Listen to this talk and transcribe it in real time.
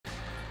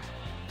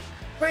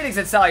Greetings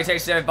and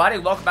salutations, everybody.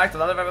 Welcome back to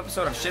another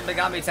episode of Shin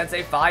Megami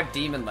Tensei 5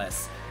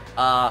 Demonless.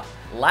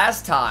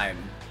 Last time,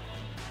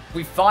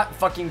 we fought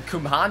fucking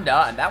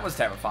Kumhanda, and that was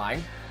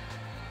terrifying.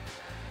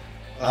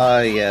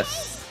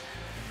 Yes.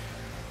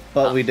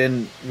 But we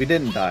didn't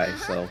die,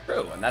 so.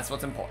 True, and that's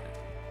what's important.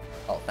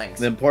 Oh, thanks.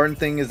 The important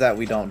thing is that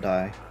we don't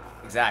die.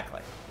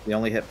 Exactly. The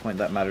only hit point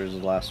that matters is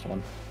the last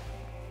one.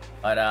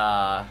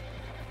 But,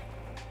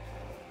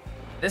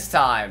 this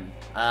time,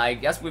 I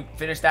guess we've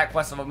finished that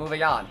quest and we're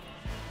moving on.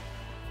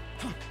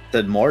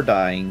 Then more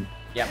dying.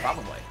 Yeah,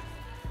 probably.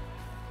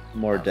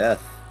 More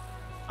death.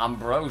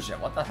 Ambrosia.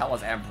 What the hell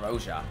is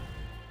ambrosia?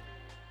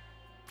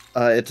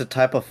 It's a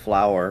type of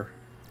flower.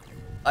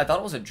 I thought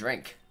it was a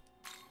drink.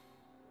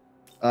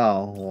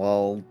 Oh,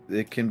 well,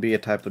 it can be a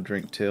type of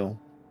drink too.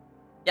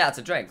 Yeah, it's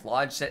a drink.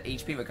 Large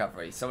HP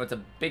recovery, so it's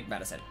a big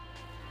medicine.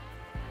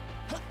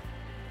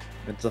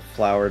 It's a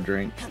flower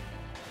drink.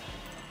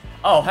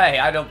 Oh, hey,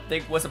 I don't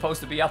think we're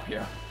supposed to be up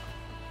here.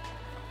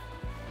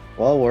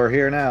 Well, we're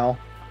here now.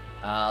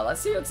 Let's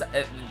see what's...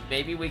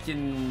 maybe we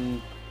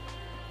can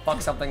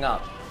fuck something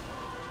up.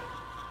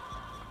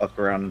 Fuck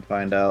around and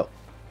find out.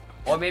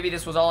 Or maybe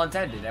this was all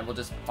intended and we'll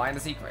just find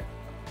the secret.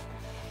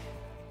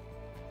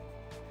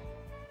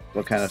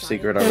 What kind of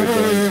secret are we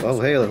doing? Oh,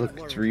 hey, look,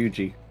 it's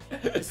Ryuji.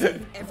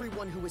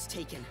 Everyone who was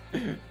taken.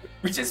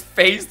 We just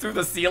phased through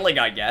the ceiling,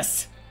 I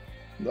guess.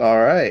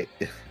 Alright.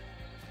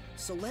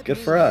 So let Good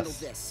me for handle us.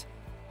 this.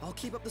 I'll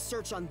keep up the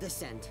search on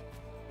this end.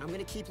 I'm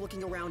gonna keep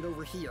looking around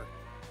over here.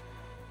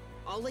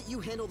 I'll let you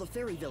handle the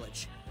fairy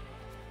village.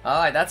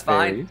 Alright, that's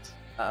fine.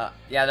 Fairies?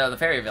 Yeah, no, the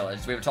fairy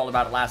village. We were told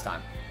about it last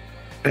time.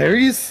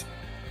 Fairies?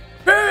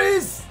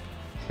 Fairies!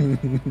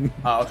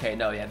 Oh, okay,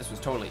 no, yeah, this was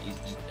totally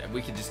easy.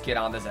 We could just get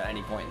on this at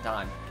any point in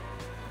time.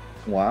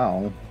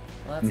 Wow.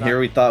 Well, And here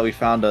we thought we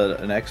found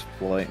an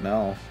exploit.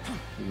 No.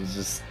 It was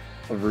just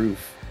a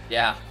roof.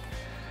 Yeah.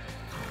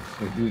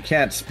 We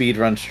can't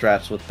speedrun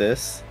strats with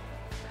this.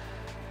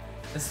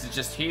 This is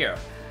just here.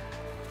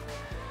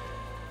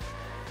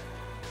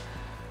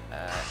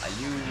 Are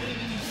you...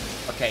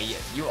 Okay,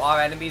 you are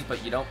enemies,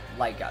 but you don't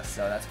like us,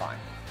 so that's fine.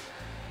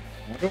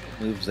 I wonder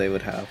what moves they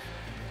would have.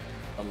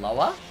 The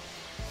Loa?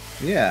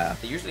 Yeah.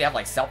 They usually have,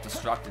 like,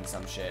 self-destruct and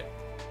some shit.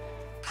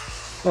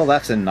 Well,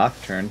 that's in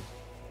Nocturne.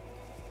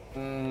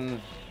 Do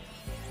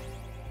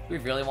we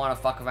really want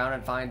to fuck around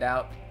and find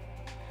out?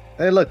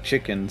 Hey, look,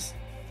 chickens.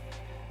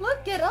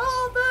 Look at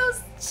all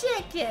those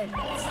chickens!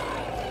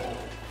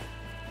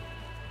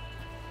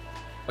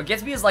 What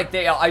gets me is like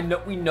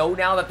we know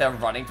now that they're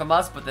running from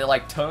us, but they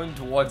like turn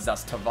towards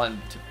us to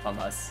run from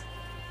us.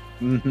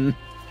 Mm-hmm.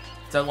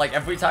 So like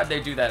every time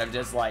they do that, I'm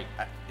just like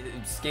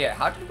I'm scared.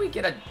 How did we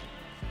get a?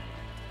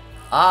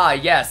 Ah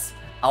yes,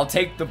 I'll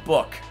take the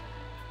book.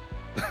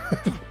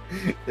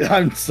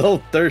 I'm so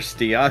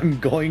thirsty. I'm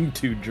going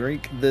to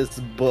drink this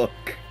book.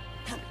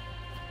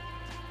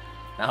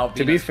 Now,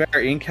 To be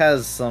fair, ink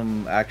has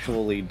some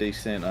actually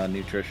decent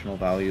nutritional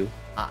value.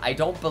 I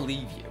don't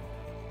believe you.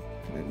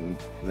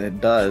 It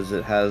does.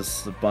 It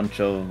has a bunch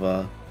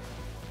of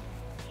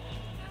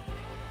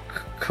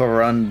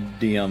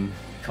corundium.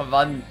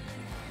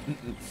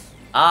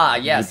 Ah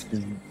yes, Which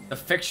is the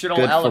fictional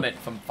good for- element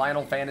from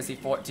Final Fantasy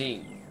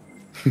XIV.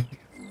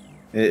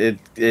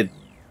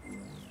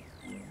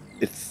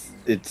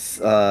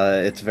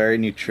 It's very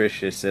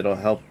nutritious. It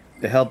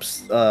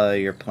helps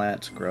your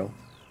plants grow.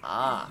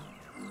 Ah.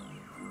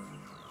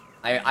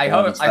 I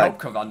hope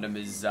corundum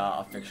is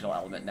a fictional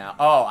element now.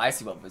 Oh, I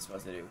see what we're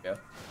supposed to do. Go.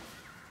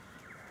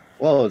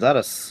 Whoa, is that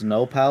a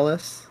snow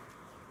palace?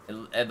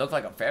 It looked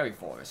like a fairy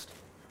forest.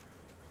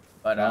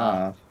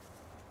 But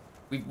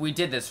we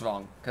did this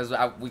wrong because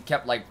we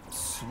kept like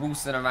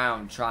swoosing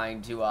around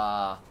trying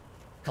to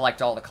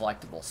collect all the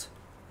collectibles.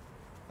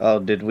 Oh,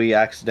 did we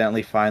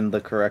accidentally find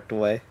the correct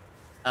way?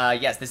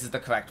 Yes, this is the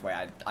correct way.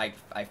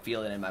 I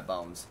feel it in my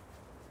bones.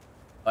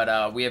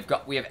 But we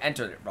have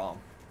entered it wrong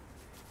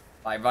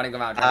by running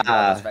around trying to do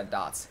all those red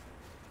dots.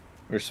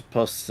 We're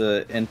supposed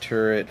to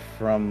enter it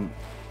from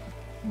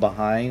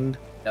behind.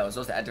 No, we're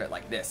supposed to enter it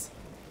like this.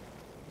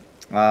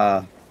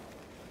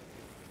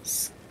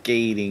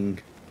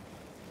 Skating.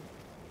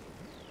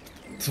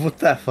 What's with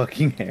that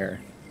fucking hair?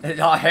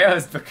 Our hair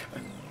is because...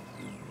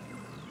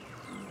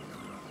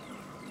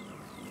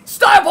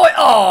 Starboy!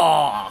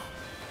 Oh!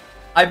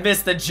 I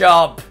missed the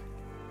jump.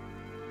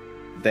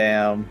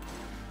 Damn.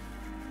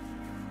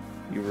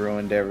 You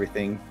ruined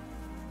everything.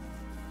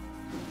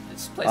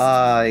 This place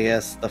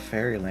Yes, the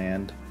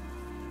fairyland.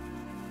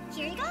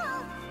 Here you go!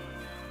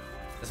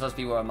 is supposed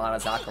to be where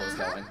Amanazako was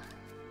going.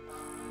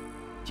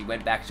 She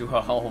went back to her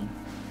home.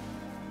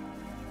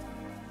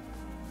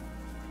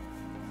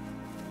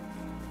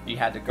 She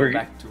had to go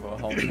back to her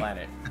home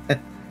planet.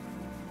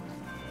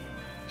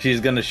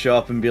 She's gonna show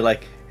up and be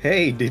like,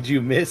 "Hey, did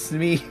you miss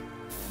me?"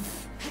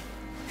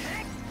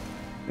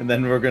 And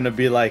then we're gonna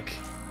be like,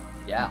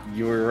 Yeah.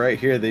 "You were right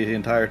here the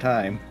entire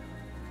time."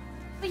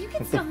 But you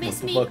can still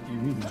miss me. What the fuck you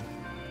mean?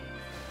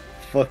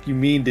 Fuck you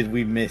mean did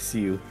we miss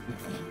you?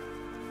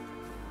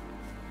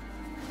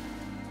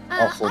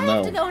 Also, I no.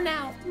 have to go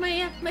now.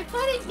 My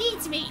planet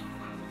needs me.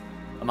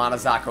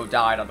 Amanazako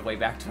died on the way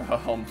back to her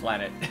home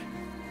planet.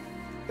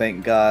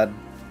 Thank God.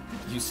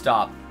 You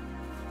stop.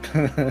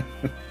 Hey,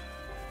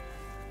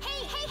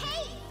 hey,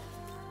 hey!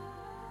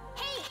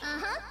 Hey,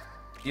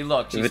 You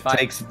look, she's If fine.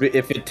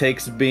 it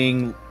takes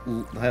being,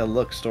 hey,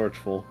 look, storage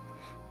full.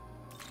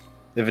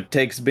 If it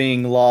takes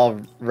being law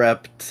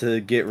rep to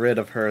get rid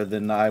of her,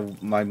 then I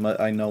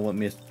know what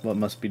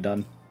must be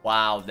done.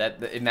 Wow,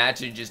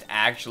 imagine just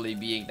actually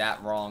being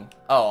that wrong.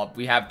 Oh,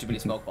 we have too many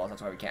smoke balls,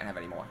 that's why we can't have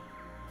any more.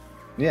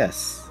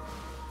 Yes.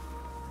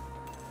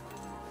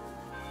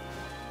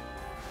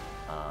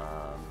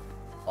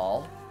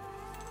 Ball?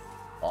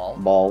 Ball?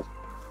 Ball.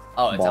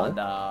 Oh, it's Ball. on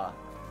the...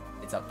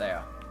 It's up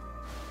there.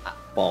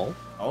 Ball.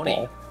 Oni.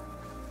 Ball.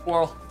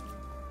 Squirrel.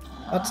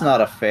 That's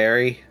not a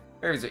fairy.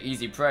 Fairies are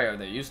easy prey, or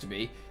they used to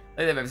be.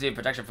 Lately, I've received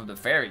protection from the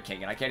Fairy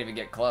King, and I can't even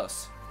get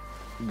close.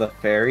 The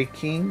Fairy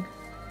King?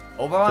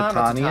 Oberon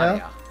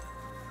Titania?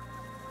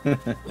 or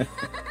Titania?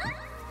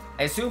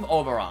 I assume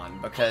Oberon,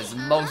 because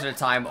most of the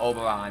time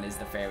Oberon is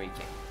the Fairy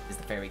King. Is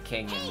the Fairy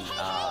King,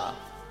 and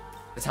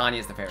Titania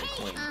is the Fairy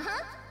Queen.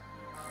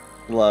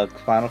 Look,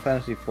 Final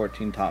Fantasy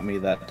XIV taught me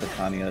that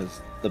Titania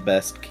is the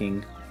best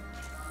king.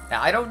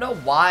 Now, I don't know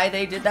why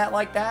they did that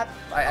like that.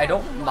 I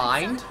don't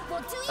mind.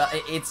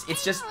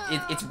 It's just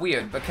it's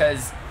weird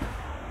because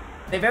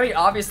they very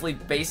obviously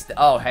based.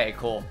 Oh, hey,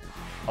 cool.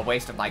 A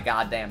waste of my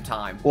goddamn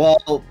time.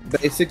 Well,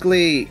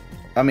 basically,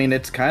 I mean,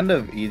 it's kind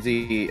of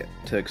easy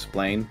to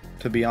explain,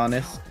 to be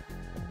honest.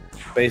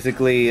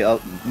 Basically,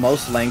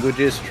 most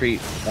languages treat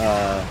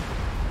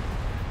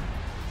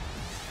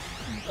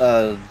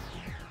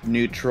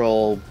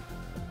neutral,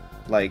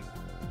 like,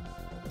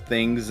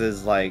 things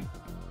as, like,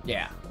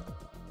 Yeah.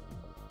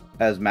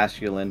 as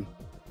masculine.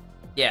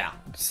 Yeah.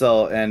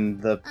 So,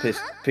 and the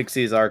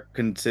pixies are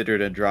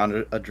considered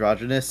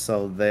androgynous,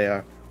 so they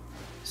are,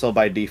 so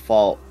by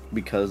default,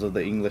 because of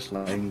the English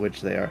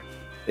language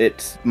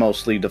it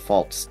mostly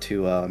defaults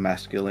to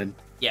masculine.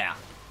 Yeah.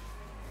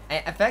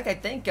 In fact, I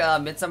think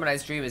Midsummer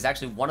Night's Dream is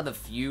actually one of the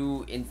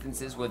few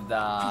instances with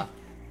the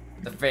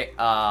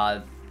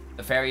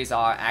fairies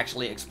are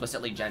actually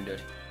explicitly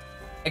gendered.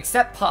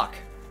 Except Puck,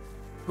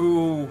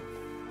 who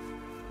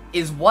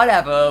is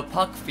whatever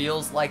Puck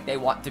feels like they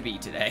want to be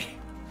today.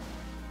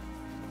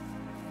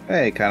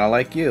 Hey, kind of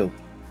like you.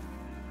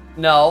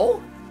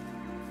 No.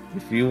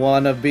 If you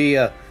want to be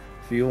a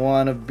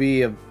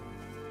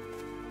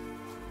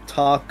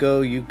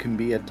taco, you can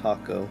be a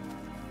taco.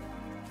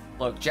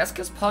 Look, just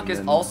because Puck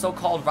is also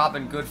called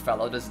Robin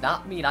Goodfellow does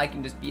not mean I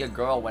can just be a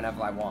girl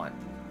whenever I want.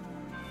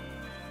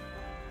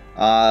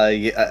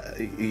 Yeah,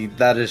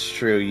 that is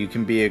true. You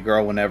can be a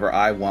girl whenever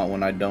I want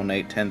when I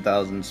donate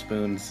 10,000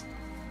 spoons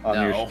on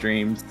your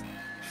streams.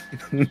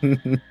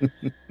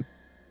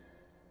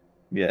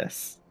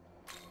 Yes.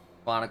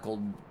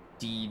 Chronicle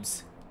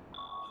Deebs.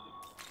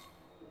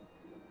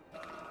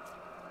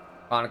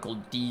 Chronicle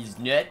D's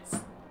nuts.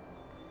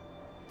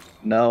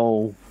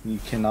 No, you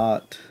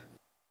cannot.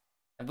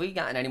 Have we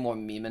gotten any more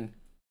memeing?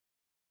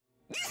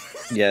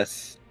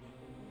 Yes.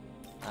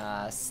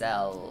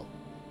 Sell.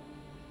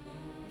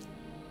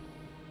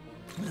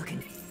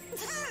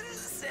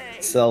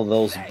 Sell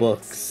those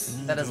books.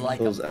 That is like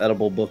those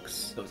edible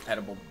books. Those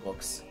edible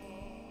books.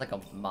 Like a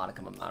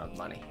modicum amount of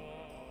money.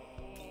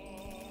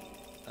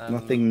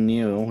 Nothing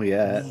new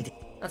yet.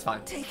 That's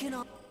fine. Take it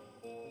off.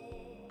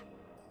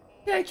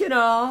 Take it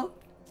off.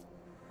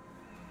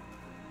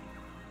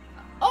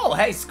 Oh,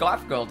 hey,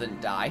 Scarf Girl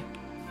didn't die.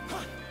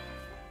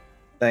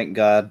 Thank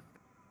God.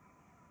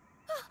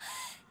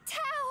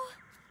 Tao!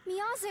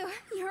 Miyazu,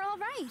 you're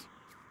alright.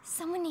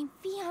 Someone named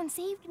Fion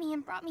saved me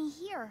and brought me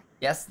here.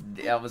 Yes,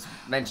 that was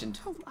mentioned.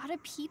 A lot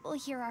of people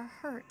here are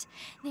hurt.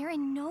 They're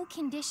in no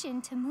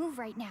condition to move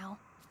right now.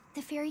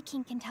 The Fairy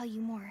King can tell you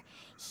more.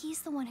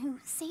 He's the one who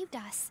saved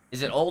us.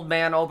 Is it Old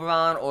Man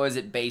Oberon or is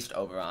it based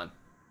Oberon?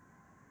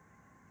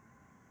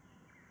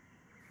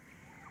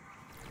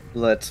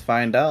 Let's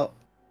find out.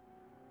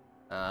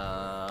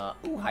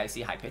 Ooh, I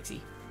see High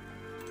Pixie.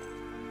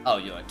 Oh,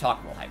 you're a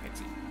talkable High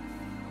Pixie.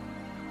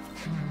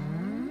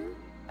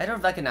 I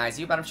don't recognize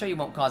you, but I'm sure you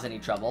won't cause any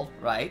trouble,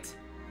 right?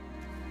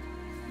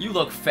 You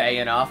look fey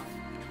enough.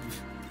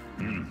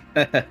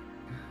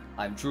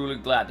 I'm truly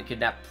glad the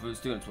kidnapped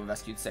students were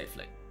rescued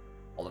safely.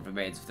 All that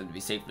remains for them to be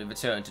safely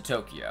returned to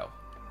Tokyo.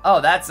 Oh,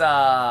 that's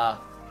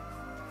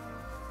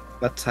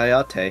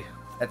Hayate.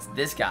 That's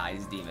this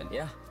guy's demon.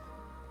 Yeah.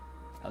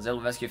 I was able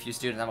to rescue a few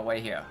students on my way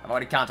here. I've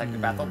already contacted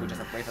Bethel, we just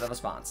have to wait for the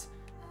response.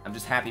 I'm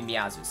just happy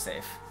Miyazu's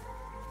safe.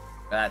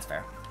 But that's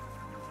fair.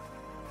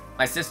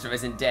 My sister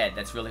isn't dead,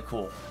 that's really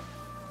cool.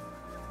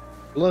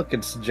 Look,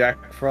 it's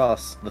Jack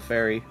Frost, the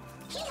fairy.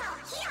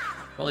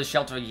 Fully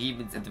sheltering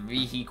humans at the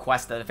Rihi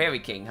quest of the Fairy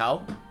King,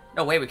 ho?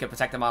 No way we could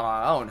protect them on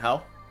our own,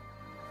 ho?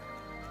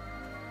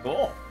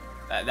 Cool.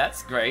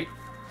 That's great.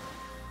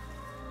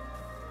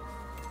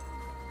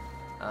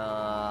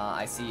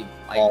 I see.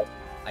 I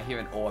hear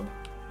an orb.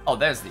 Oh,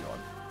 there's the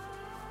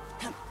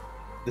orb.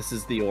 This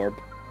is the orb.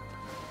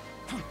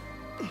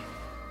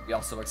 We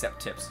also accept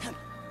tips.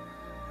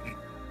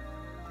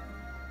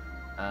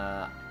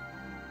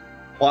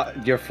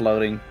 What? You're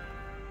floating.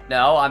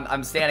 No,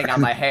 I'm standing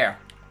on my hair.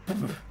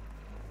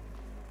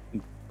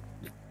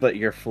 But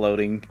you're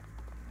floating.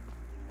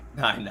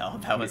 I know,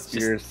 that was just...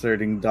 You're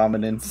asserting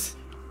dominance.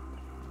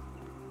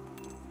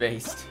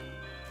 Based.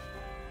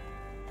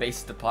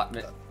 Base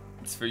department.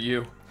 It's for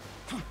you.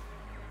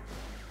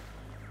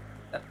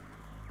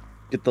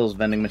 Get those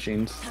vending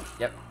machines.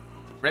 Yep.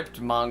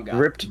 Ripped manga.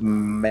 Ripped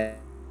mango.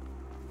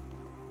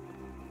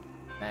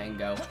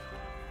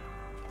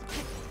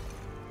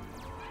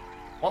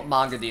 What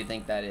manga do you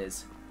think that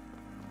is?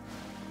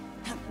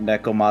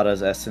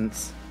 Nekomata's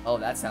Essence. Oh,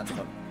 that sounds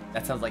like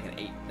that sounds like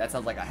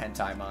a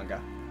hentai manga.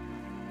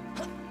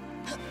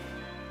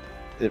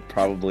 It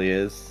probably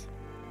is.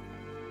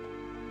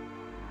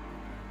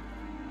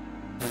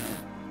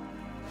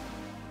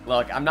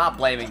 Look, I'm not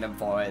blaming them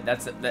for it.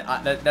 That's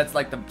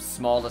like the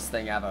smallest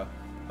thing ever,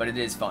 but it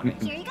is funny.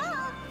 Here you go.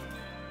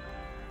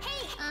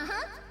 Hey,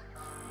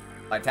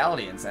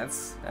 Vitality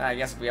incense. I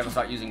guess if we ever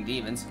start using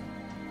demons.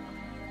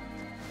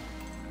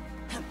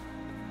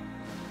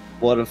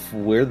 What if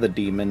we're the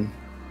demon?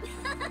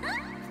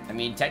 I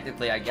mean,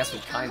 technically, I guess we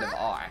kind of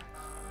are.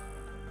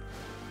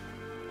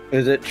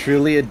 Is it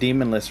truly a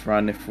demonless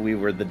run if we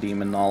were the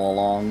demon all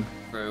along?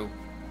 True.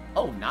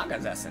 Oh,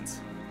 Naga's essence.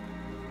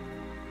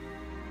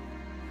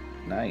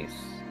 Nice.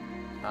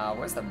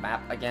 Where's the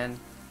map again?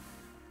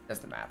 There's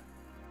the map.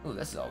 Ooh,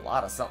 this is a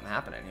lot of something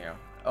happening here.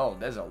 Oh,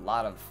 there's a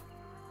lot of...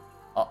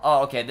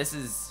 Oh, okay, this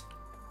is...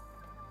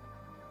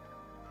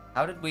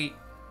 How did we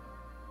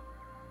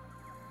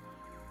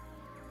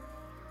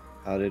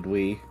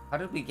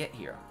get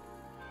here?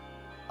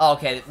 Oh,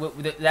 okay,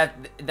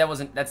 that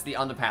wasn't... That's the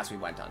underpass we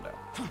went under.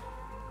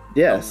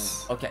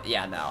 Yes. Okay,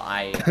 yeah, no,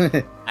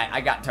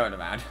 I got turned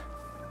around.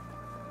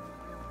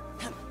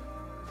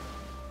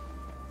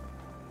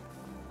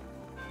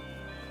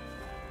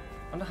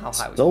 I wonder how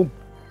high we... So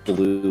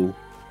blue.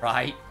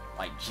 Right?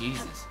 Like,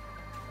 Jesus.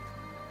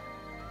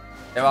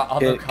 There are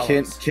other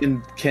colors.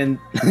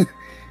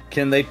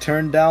 Can they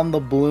turn down the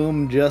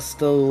bloom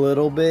just a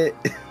little bit?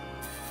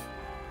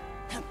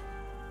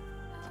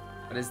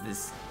 What is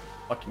this?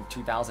 Fucking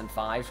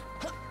 2005?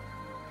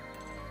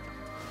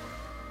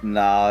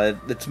 Nah,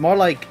 it's more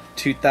like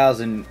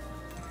 2000...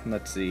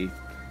 Let's see.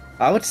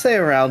 I would say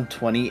around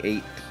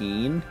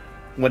 2018,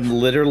 when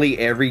literally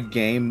every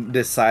game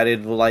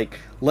decided, like,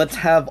 let's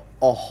have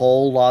a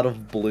whole lot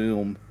of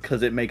bloom,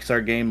 because it makes our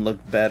game look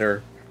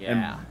better.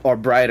 Yeah. Or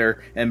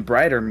brighter. And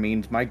brighter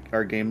means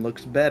our game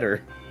looks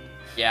better.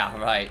 Yeah,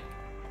 right.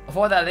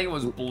 Before that, I think it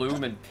was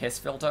bloom and piss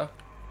filter.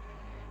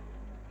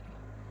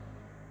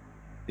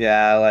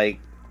 Yeah, like...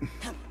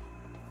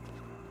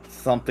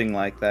 something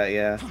like that,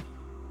 yeah.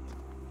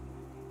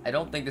 I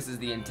don't think this is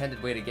the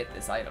intended way to get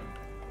this item.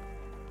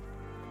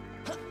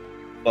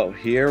 But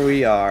here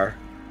we are.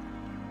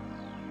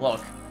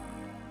 Look.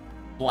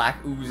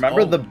 Black ooze.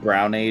 Remember the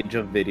brown age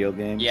of video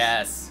games?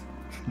 Yes.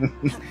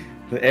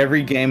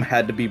 Every game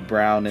had to be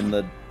brown in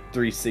the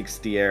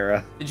 360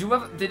 era. Did you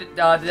ever... Did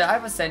I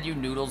ever send you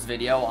Noodle's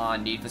video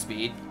on Need for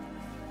Speed?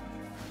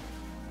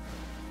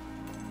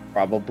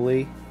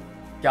 Probably.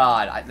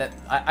 God,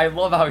 I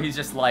love how he's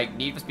just like,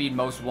 Need for Speed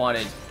Most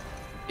Wanted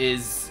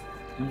is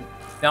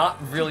not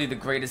really the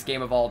greatest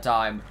game of all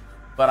time,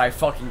 but I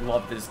fucking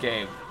love this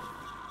game.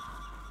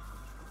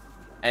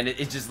 And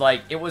it's just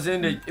like, it was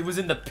in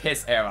the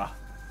piss era,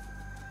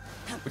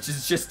 which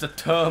is just a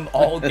term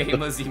all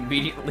gamers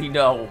immediately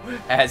know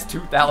as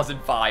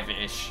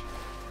 2005-ish.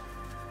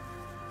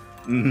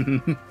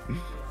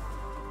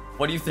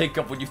 What do you think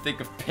of when you think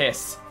of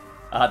piss?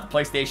 The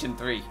PlayStation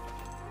 3.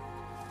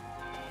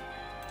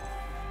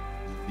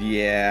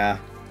 Yeah.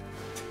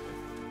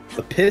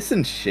 The piss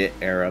and shit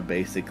era,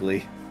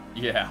 basically.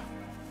 Yeah.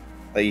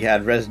 Like, you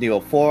had Resident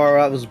Evil 4,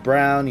 that was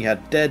brown. You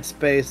had Dead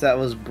Space, that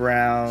was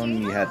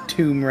brown. You had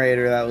Tomb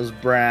Raider, that was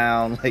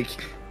brown. Like,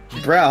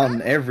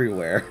 brown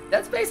everywhere.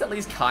 Dead Space at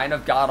least kind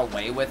of got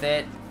away with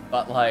it,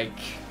 but like...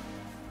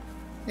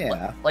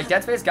 Yeah. Like,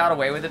 Dead Space got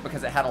away with it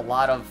because it had a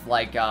lot of,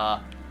 like,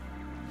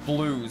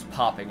 blues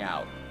popping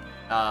out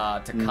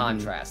to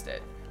contrast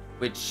it,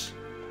 which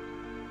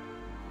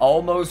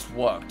almost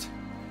worked.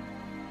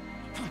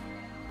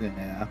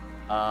 Yeah.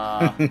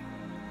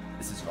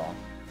 This is wrong.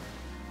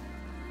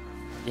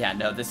 Yeah,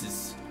 no, this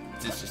is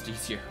just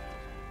easier.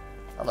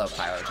 Hello,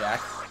 Pyro Jack.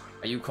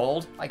 Are you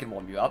cold? I can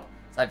warm you up.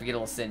 So I have to get a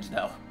little singed,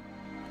 though.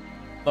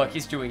 Look,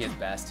 he's doing his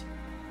best.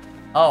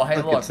 Oh,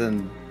 hey, look. It's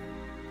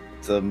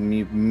a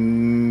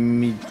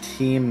Mitimi.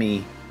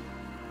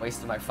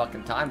 Wasting my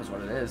fucking time is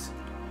what it is.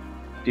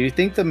 Do you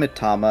think the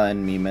Mitama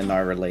and Miman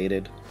are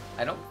related?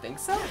 I don't think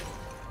so.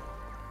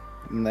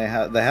 And they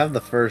have the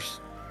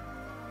first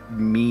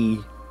Mi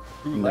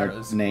in their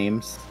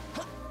names.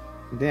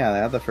 Yeah, they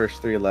have the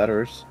first 3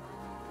 letters.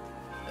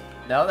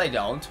 No, they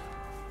don't.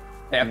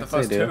 They have the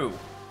first 2.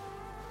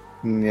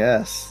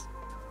 Yes.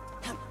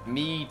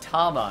 Me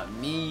Tama,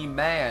 me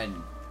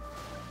man.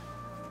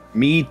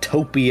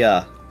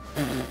 Me-topia.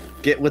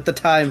 Get with the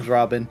times,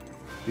 Robin.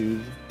 Do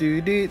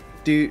do do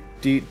do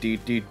do do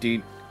do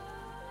do.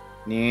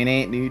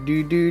 Do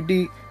do do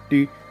do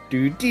do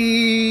do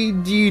dee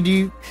dee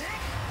dee.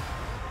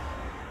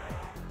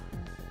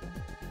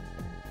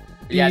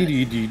 Yeah.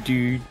 Dee dee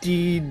dee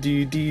dee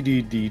dee dee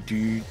dee dee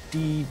dee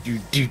dee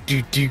dee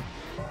dee dee.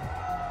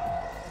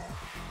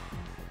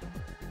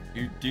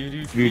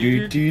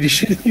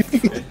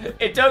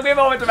 It took me a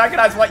moment to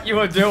recognize what you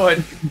were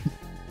doing.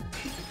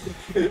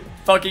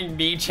 Fucking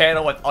me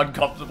channel with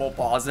uncomfortable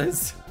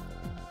pauses.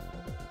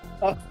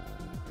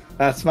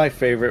 That's my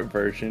favorite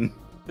version.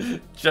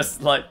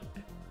 Just like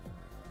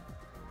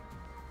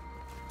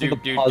The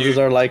pauses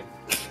are like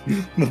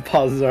the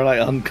pauses are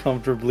like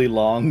uncomfortably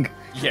long.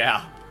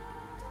 Yeah.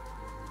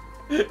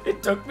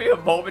 It took me a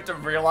moment to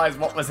realize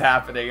what was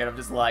happening, and I'm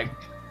just like,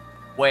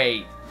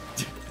 wait.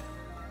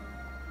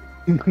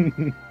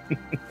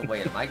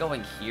 Wait, am I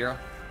going here?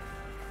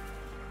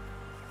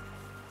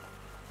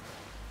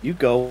 You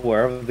go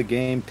wherever the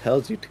game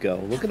tells you to go.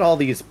 Look at all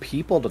these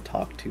people to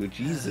talk to.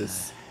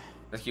 Jesus.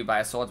 Rescued by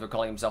a swordsman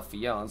calling himself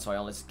Fion, so I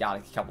only got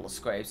a couple of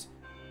scrapes.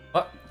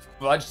 What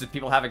grudge did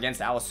people have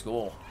against our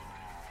school?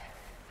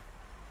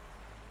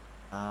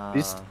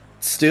 These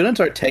students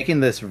are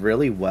taking this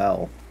really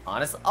well.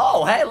 Honestly,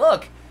 oh hey,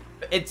 look,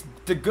 it's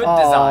the good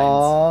Aww.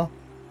 designs.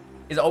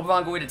 Is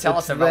Oberon going to tell us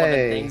It's the relevant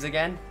Ray. things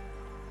again?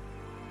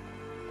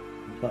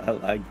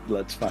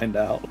 Let's find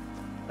out.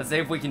 Let's see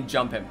if we can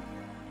jump him.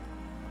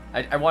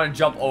 I want to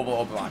jump over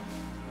Oberon.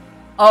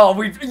 Oh,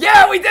 we did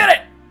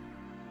it!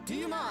 Do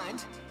you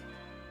mind?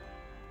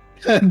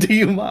 Do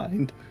you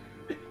mind?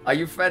 Are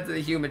you friends of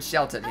the humans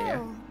sheltered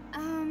here?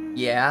 Oh,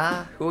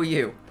 Yeah? Who are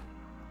you?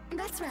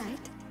 that's right.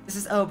 This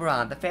is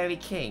Oberon, the Fairy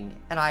King,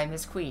 and I am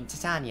his queen,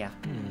 Titania.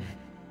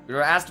 We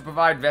were asked to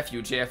provide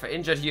refuge here for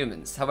injured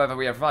humans. However,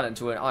 we have run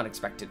into an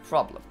unexpected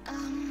problem.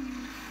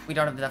 We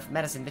don't have enough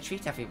medicine to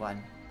treat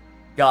everyone.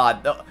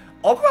 God,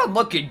 Oberon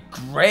looking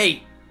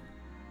great.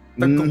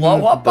 The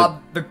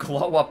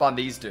glow up on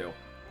these two.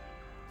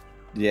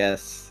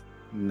 Yes.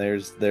 And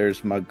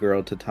there's my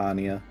girl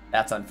Titania.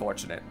 That's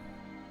unfortunate.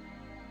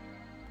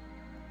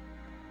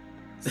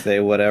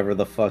 Say whatever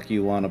the fuck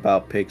you want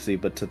about Pixie,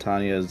 but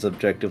Titania is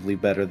objectively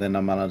better than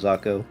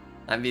Amanazako.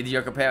 I mean,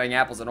 you're comparing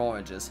apples and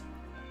oranges.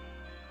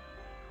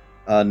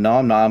 No,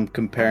 I'm not. I'm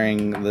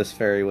comparing this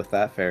fairy with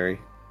that fairy.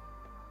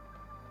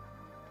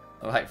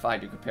 Alright,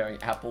 fine, you're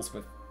comparing apples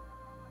with...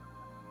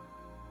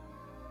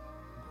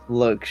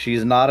 Look,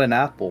 she's not an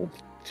apple.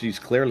 She's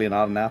clearly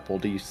not an apple.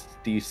 Do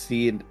you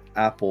see an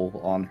apple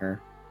on her?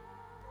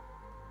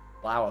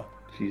 Flower.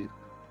 She's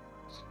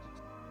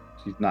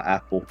not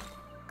apple.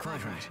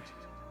 Quite right.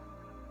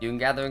 You can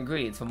gather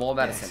ingredients for more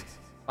medicine. Yes.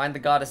 Find the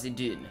goddess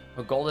Idun.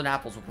 Her golden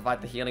apples will provide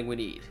the healing we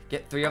need.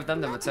 Get 3 of them,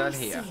 then return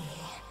here.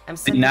 I'm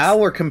And now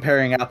we're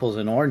comparing apples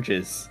and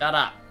oranges. Shut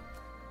up.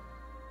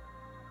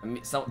 I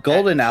mean,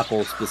 Golden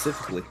apples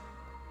specifically.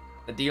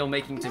 The deal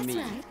making to That's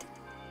me. right.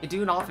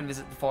 Idun often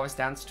visit the forest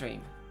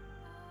downstream.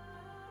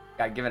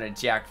 Got given a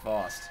Jack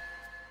Frost.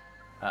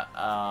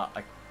 Oh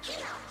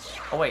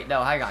wait,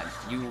 no, hang on.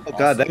 You. Oh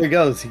god, there he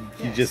goes. He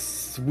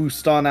just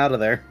swoosed on out of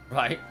there.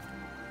 Right.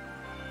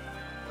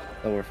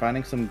 So we're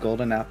finding some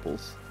golden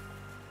apples.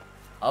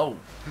 Oh.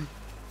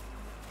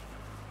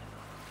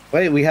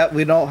 Wait, we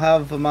don't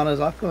have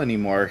Amanazako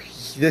anymore.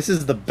 This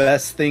is the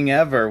best thing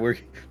ever.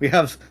 We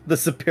have the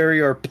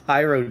superior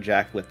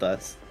Pyrojack with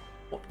us.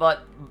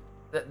 But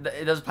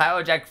does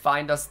Pyrojack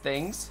find us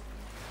things?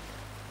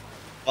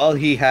 Well,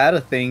 he had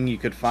a thing you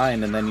could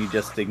find, and then you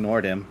just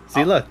ignored him.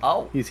 See, look.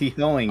 Oh. He's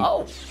going.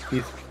 Oh.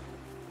 He's.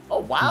 Oh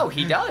wow,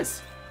 he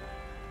does.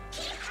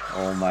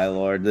 Oh my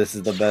lord, this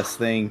is the best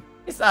thing.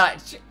 It's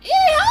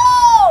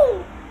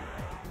Ew!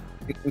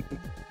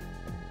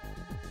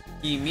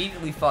 He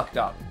immediately fucked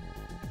up.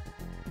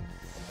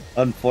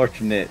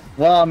 Unfortunate.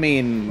 Well, I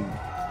mean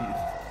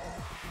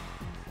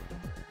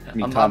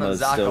Tama's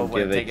Amanazako still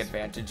would take giving,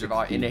 advantage of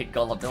our innate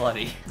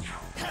gullibility.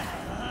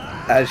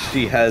 as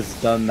she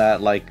has done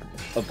that like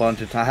a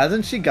bunch of times.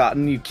 Hasn't she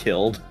gotten you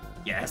killed?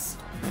 Yes.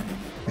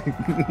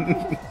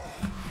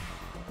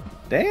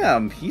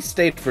 Damn, he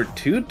stayed for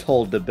 2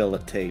 toll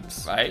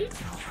debilitates. Right?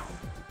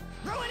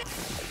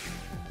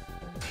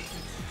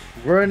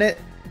 Ruin it.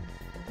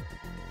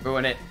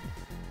 Ruin it.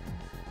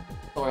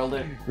 Soiled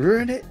it.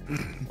 Ruin it.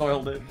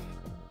 Soiled it.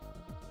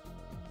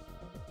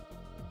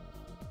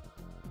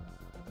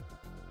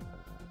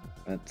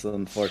 That's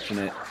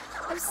unfortunate.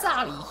 I'm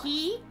sorry,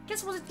 he.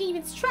 Guess it was a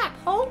demon's trap,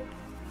 ho?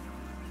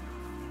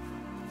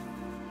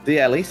 See,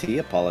 at least he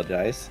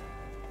apologized.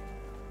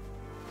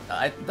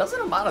 Doesn't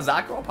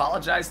Amanazako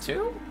apologize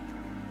too?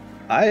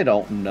 I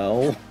don't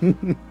know.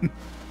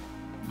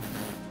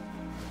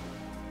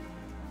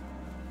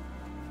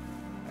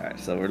 Alright,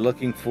 so we're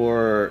looking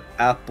for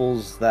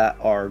apples that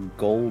are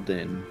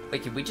golden.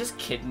 Wait, can we just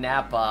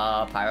kidnap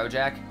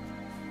Pyrojack?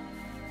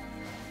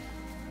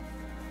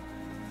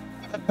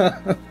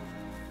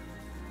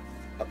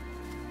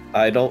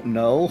 I don't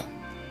know.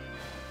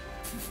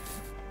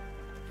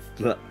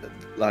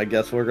 I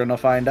guess we're gonna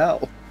find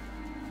out.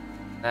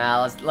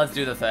 Nah, let's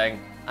do the thing.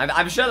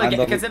 I'm sure that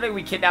I'm considering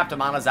we kidnapped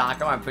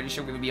Amanazako, I'm pretty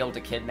sure we would be able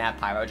to kidnap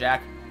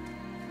Pyrojack.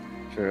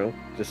 True.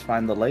 Just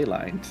find the ley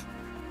lines.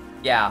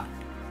 Yeah.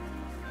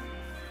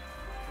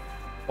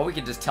 Or we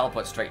could just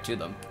teleport straight to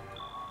them.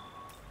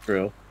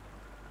 True.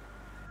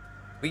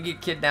 We can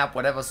kidnap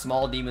whatever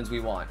small demons we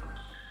want.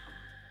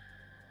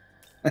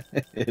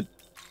 It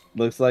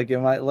looks like it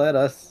might let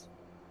us.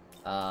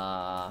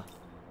 Hang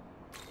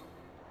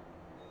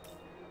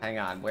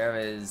on, where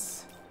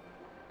is...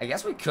 I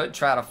guess we could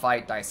try to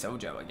fight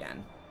Daisojo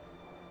again.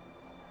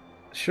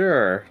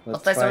 Sure.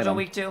 What's Let's fight Daisojo him.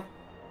 weak to?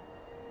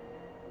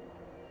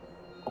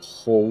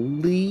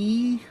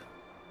 Holy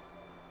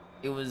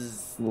It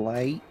was...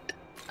 light.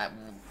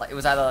 It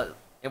was either...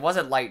 It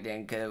wasn't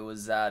lightning, because it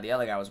was, the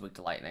other guy was weak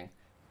to lightning.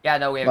 Yeah,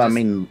 no, we have Well, just...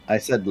 I mean, I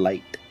said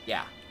light.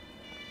 Yeah.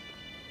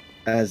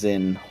 As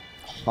in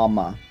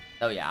Hama.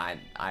 Oh yeah,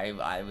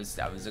 I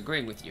was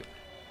agreeing with you.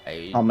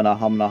 Hamna,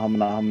 Hamna,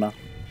 Hamna, Hamna.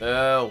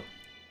 Oh.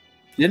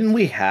 Didn't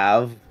we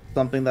have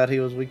something that he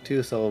was weak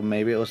to, so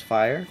maybe it was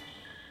fire?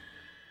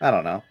 I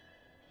don't know.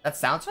 That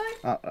sounds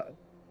right?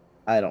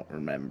 I don't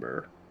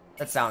remember.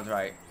 That sounds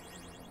right.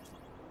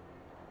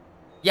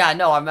 Yeah,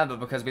 no, I remember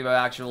because we were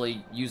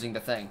actually using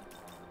the thing.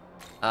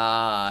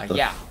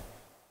 Yeah.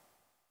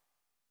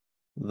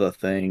 The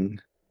thing.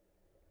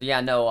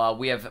 Yeah, no,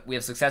 we have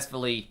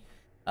successfully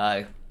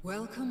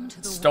Welcome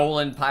to the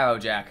stolen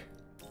Pyrojack.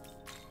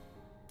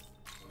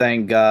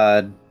 Thank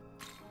God.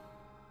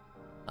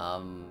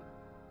 Is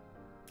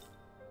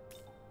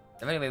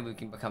there any way we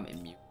can become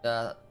immune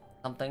to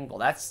something? Well,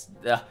 that's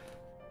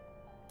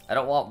I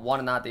don't want one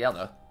and not the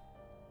other.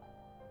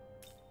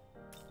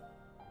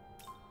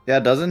 Yeah,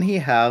 doesn't he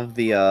have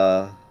the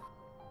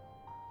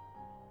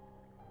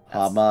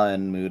Hama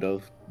and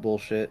Mudo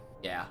bullshit?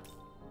 Yeah.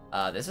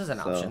 This is an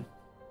So- option.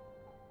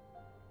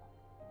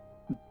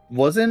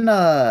 Wasn't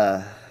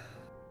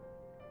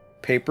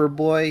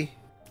Paperboy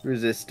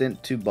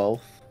resistant to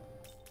both?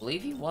 I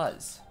believe he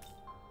was.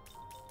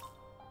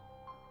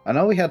 I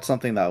know we had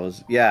something that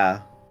was,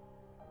 yeah.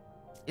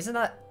 Isn't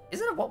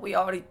it what we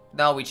already...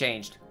 No, we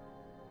changed.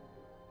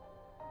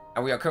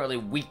 And we are currently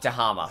weak to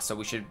Hama, so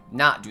we should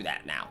not do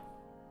that now.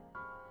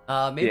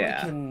 Maybe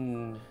Yeah. we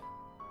can...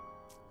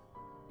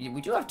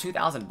 We do have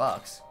 2,000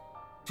 bucks.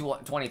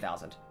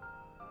 20,000.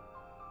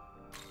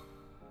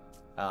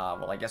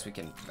 Well, I guess we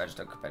can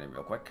register companion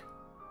real quick.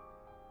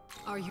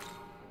 Are you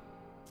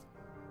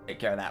Take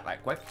care of that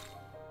right quick.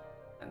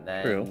 And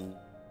then... True.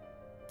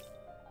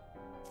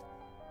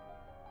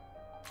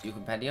 You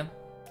compendium?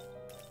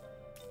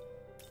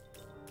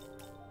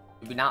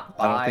 Did we not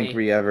buy... I don't think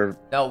we ever.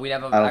 No, we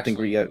never I don't actually... think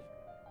we.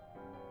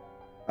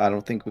 I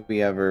don't think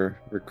we ever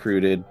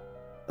recruited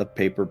a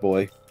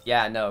Paperboy.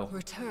 Yeah, no.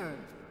 return?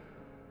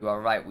 You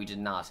are right, we did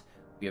not.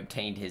 We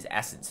obtained his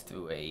essence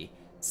through a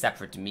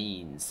separate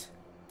means.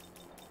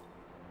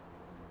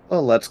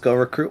 Well, let's go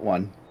recruit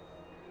one.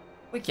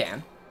 We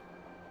can.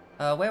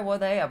 Where were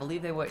they? I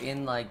believe they were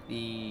in, like,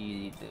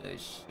 the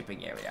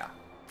shipping area.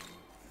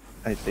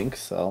 I think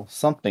so.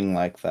 Something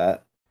like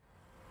that.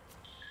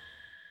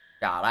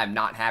 God, I'm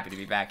not happy to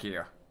be back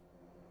here.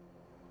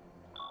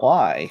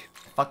 Why?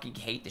 I fucking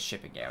hate the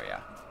shipping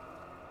area.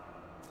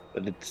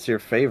 But it's your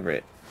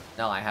favorite.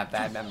 No, I have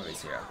bad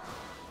memories here.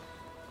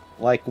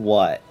 Like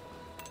what?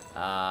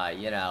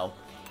 You know,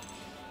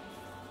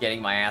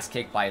 getting my ass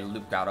kicked by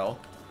Lucaro.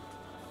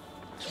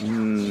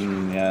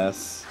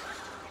 Yes.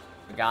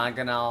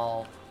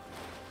 Ganganal.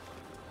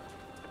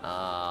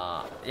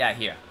 Yeah,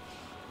 here.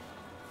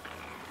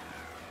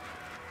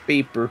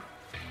 Paper.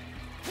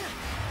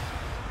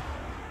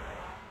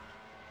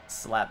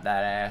 Slap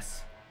that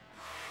ass.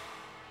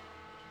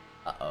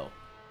 Uh-oh.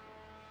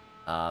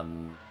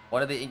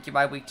 What are the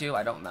incubi weak to?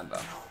 I don't remember.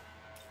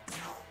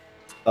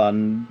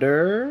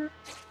 Thunder?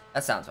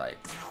 That sounds right.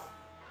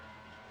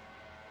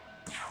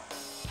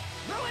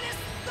 Ruinous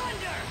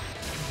thunder!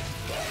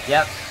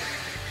 Yep.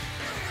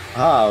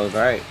 Ah, I was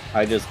right.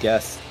 I just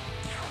guessed.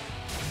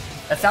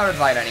 That sounded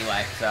right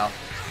anyway, so.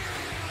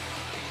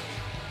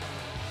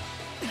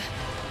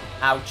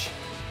 Ouch.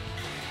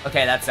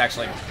 Okay, that's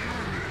actually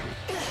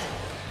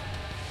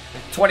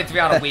 23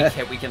 on a weak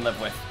hit we can live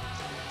with.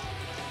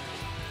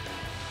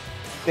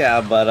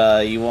 Yeah,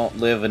 but you won't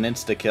live an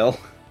insta-kill.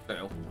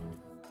 True.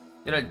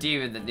 You're a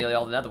demon that nearly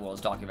all the Netherworld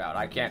is talking about.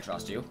 I can't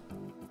trust you.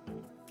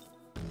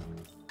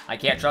 I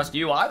can't trust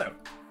you either.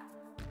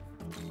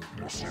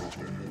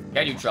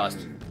 Can you trust?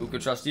 Who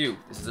could trust you?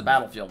 This is a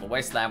battlefield, a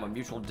wasteland where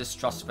mutual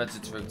distrust spreads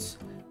its roots.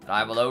 And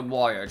I am a lone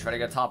warrior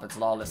treading atop its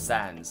lawless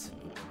sands.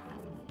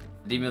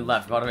 The demon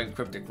left, muttering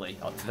cryptically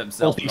to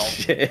himself. Holy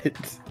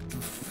shit.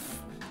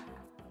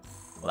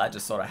 Well, that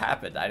just sort of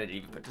happened. I didn't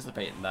even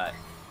participate in that.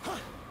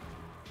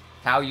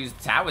 Tao is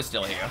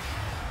still here.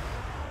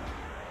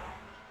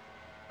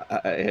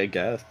 I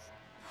guess.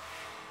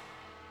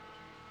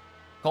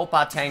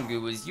 Kolpa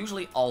Tengu is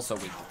usually also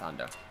weak to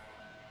thunder.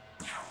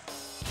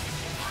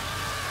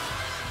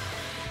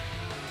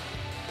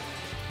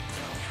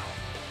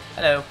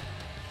 Hello.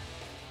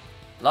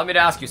 Allow me to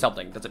ask you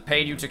something. Does it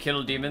pay you to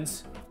kill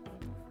demons?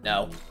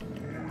 No.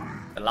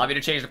 Allow me to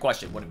change the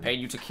question. Would it pay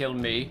you to kill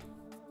me?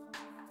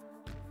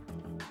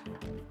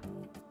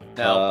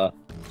 No.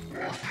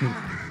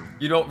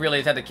 You don't really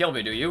intend to kill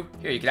me, do you?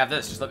 Here, you can have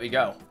this. Just let me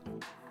go.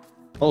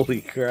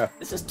 Holy crap.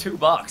 This is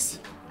 $2.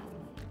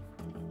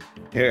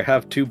 Here,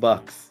 have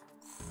 $2.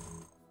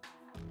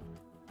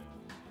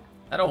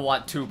 I don't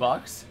want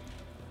 $2.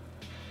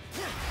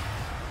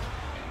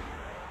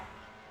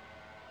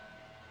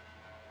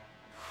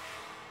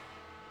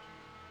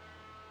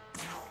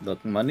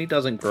 Look, money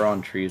doesn't grow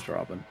on trees,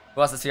 Robin. Who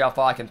wants to see how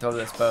far I can throw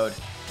this boat?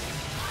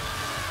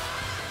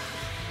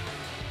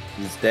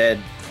 He's dead.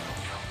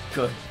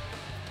 Good.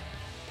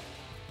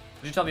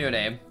 Would you tell me your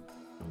name?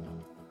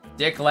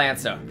 Dick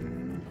Lancer.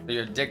 So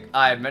you're Dick.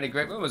 I have many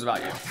great rumors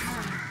about you.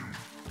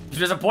 You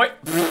disappoint?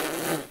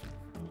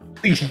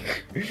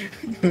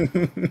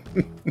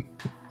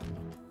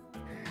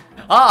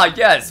 Ah,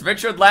 yes,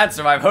 Richard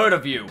Lancer. I've heard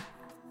of you.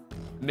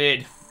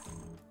 Mid.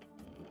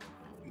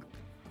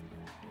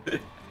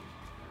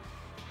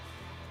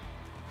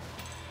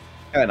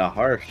 Kinda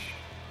harsh.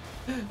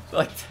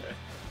 Like,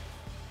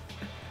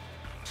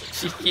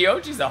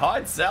 Kyoji's a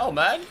hard sell,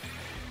 man.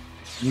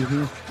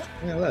 Yeah,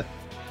 look.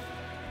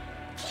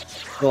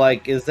 So,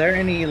 like, is there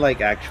any,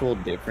 like, actual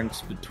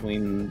difference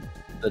between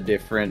the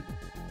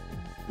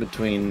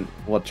between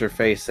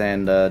What's-Her-Face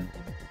and,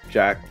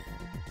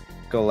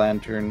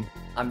 Jack-O-Lantern?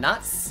 I'm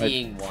not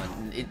seeing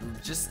one. It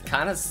just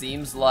kind of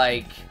seems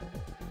like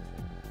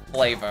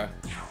flavor.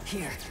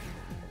 Here.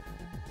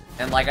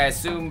 And, like, I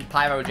assume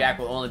Pyro Jack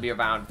will only be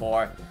around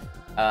for,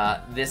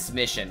 this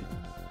mission.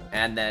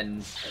 And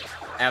then,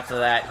 after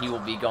that, he will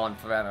be gone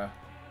forever.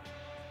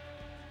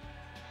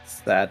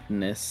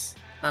 Sadness.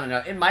 I don't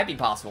know. It might be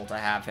possible to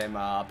have him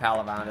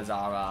pal around as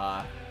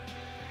our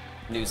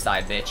new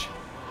side bitch.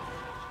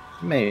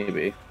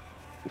 Maybe.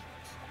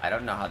 I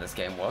don't know how this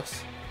game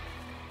works.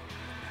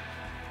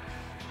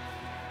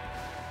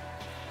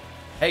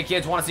 Hey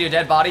kids, want to see a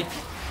dead body?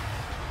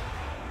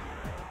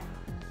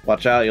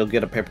 Watch out, you'll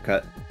get a paper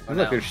cut. Oh,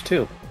 Look, no. there's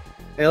 2.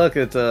 Hey, look,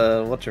 it's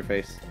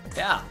What's-Her-Face.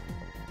 Yeah.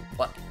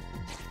 What?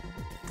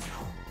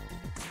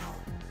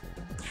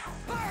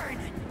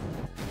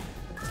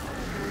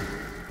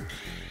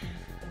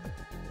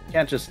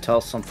 Can't just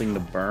tell something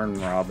to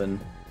burn, Robin.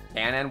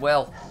 Can and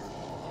will.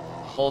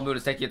 Full moon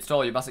is taking its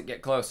toll. You mustn't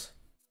get close.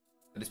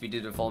 Could this be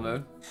due to the full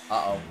moon?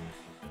 Uh-oh.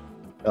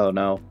 Oh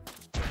no.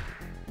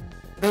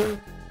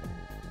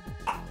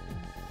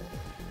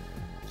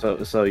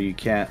 So you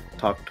can't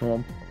talk to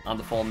him? On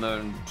the full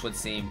moon, which would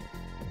seem.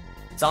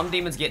 Some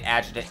demons get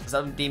agitated.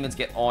 Some demons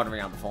get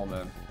ornery on the full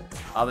moon.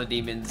 Other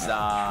demons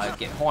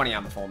get horny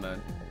on the full moon.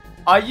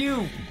 Are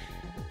you?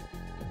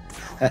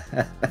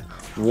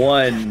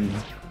 1.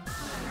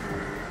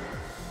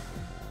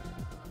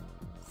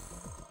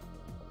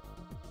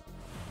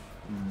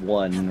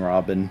 One,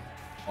 Robin.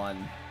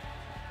 1.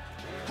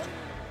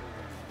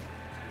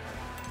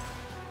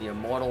 The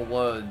immortal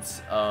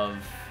words of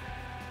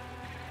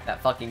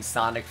that fucking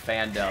Sonic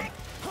fandom.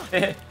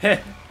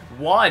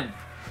 1.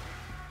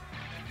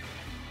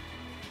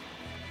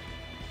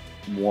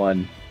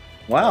 1.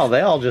 Wow,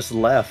 they all just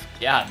left.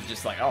 Yeah,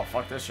 just like, oh,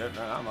 fuck this shit,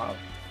 man, I'm out.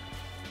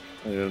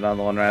 There's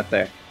another one right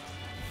there.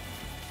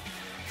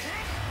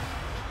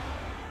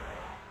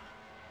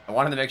 I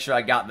wanted to make sure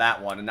I got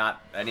that one and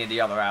not any of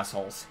the other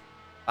assholes.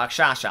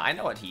 Rakshasha, I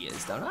know what he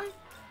is, don't I?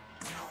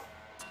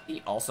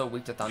 He also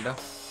weak to thunder?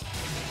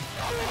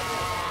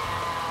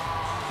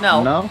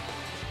 No. No?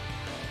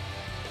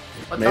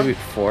 But Maybe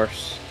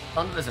force.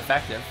 thunder is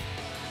effective.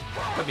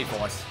 Could be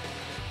force.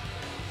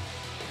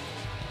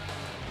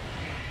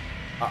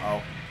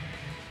 Uh-oh.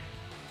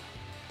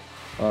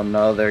 Oh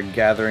no, they're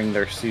gathering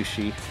their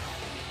sushi.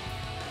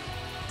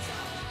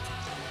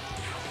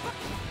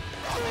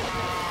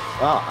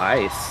 Oh,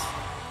 ice.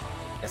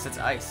 Yes, it's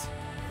ice.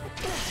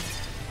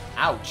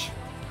 Ouch.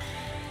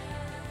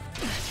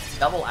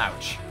 Double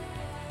ouch.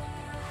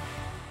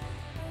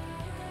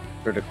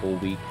 Critical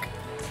weak.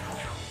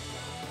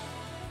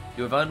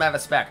 You have earned my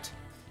respect.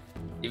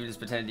 Even just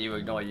pretending to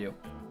ignore you.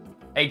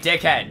 Hey,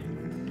 dickhead!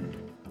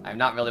 I'm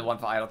not really one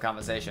for idle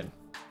conversation.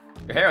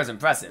 Your hair is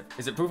impressive.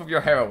 Is it proof of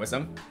your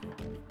heroism?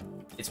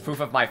 It's proof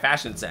of my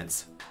fashion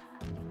sense.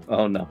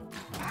 Oh no.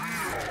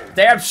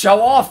 Damn,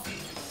 show off!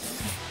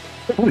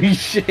 Holy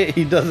shit,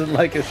 he doesn't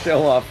like a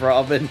show off,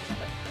 Robin.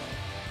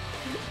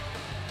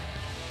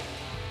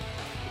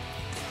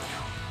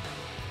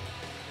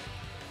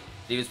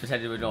 He was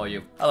pretending to ignore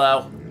you.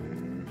 Hello.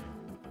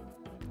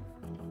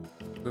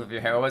 Proof of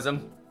your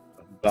heroism?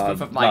 It's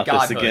proof of my not this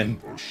godhood.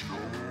 again.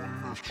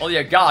 Only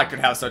a god could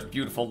have such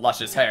beautiful,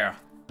 luscious hair.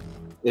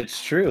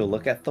 It's true,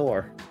 look at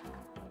Thor.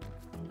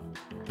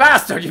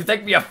 Bastard, you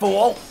think me a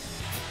fool?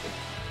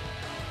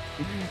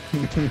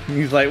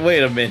 He's like,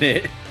 wait a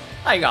minute.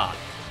 Hang on.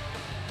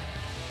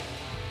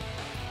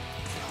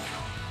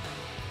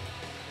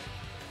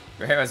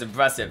 Your hair is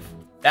impressive.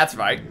 That's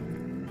right.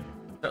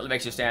 Certainly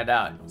makes you stand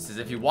out. It's as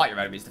if you want your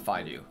enemies to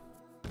find you.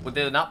 Would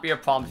there not be a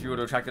problem if you were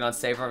to attract an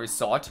unsavory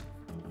sort?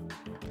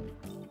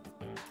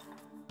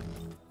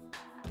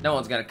 No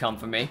one's gonna come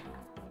for me.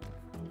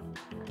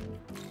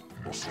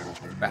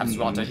 Perhaps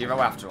you aren't a hero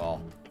after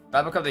all. If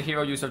I become the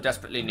hero you so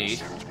desperately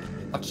need...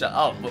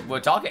 Oh, we're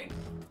talking.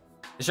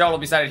 The show will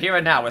be started here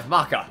and now with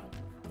Maka.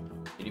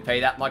 Can you pay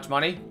that much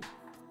money?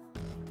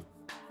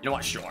 You know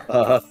what, sure.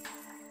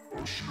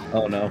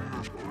 Oh no.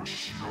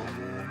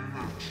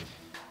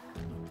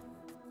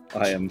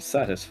 I am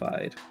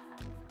satisfied.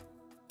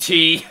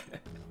 T.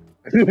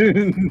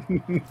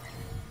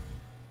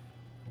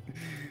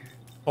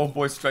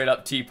 Homeboy straight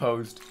up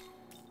T-posed.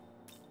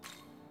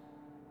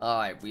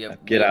 Alright, we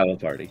have... Get out of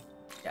the party.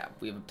 Yeah,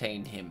 we have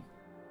obtained him.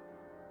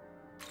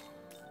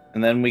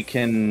 And then we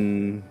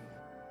can...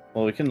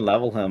 Well, we can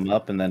level him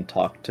up and then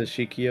talk to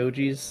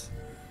Shikyojis.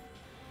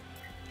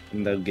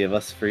 And they'll give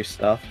us free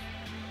stuff.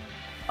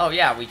 Oh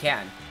yeah, we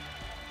can.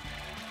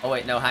 Oh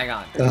wait, no, hang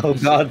on. Oh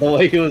god, the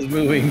way he was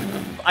moving.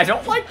 I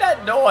don't like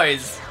that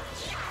noise.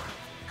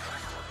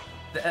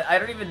 I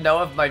don't even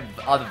know if my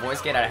the voice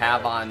gate I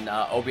have on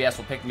OBS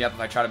will pick me up if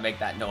I try to make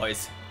that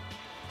noise.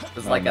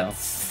 It's like no. a...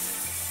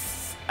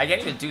 I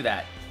can't even do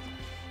that.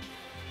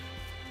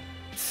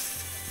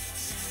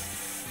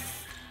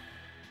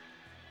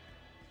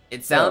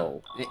 It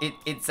sounds...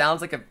 It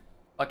sounds like a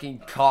fucking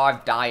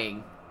car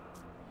dying.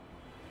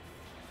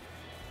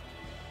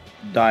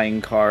 Dying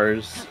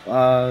cars.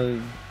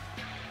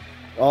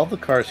 All the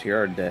cars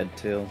here are dead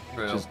too,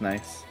 True. which is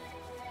nice.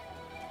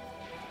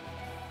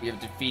 We have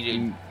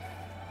defeated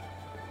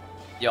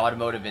the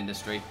automotive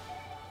industry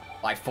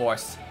by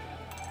force.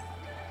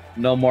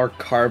 No more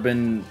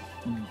carbon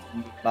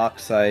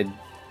monoxide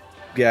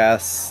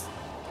gas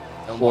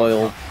No more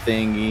oil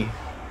thingy.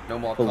 No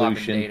more pollution.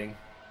 carbon dating.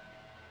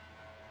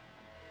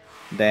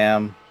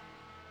 Damn.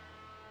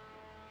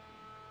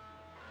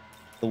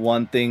 The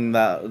one thing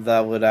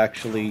that would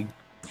actually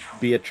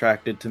be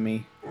attracted to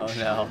me. Oh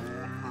no.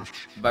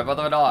 My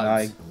brother at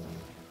odds.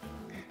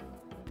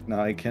 No,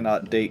 I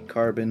cannot date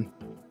carbon.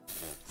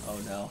 Oh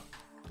no.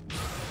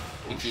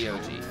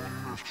 Ikioji.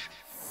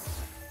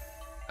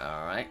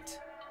 Alright.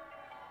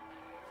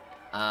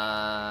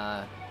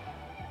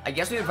 I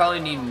guess we would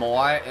probably need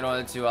more in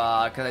order to,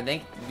 cause I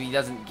think he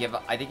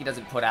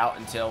doesn't put out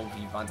until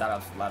he runs out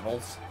of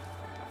levels.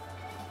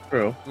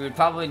 True. We would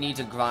probably need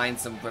to grind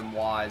some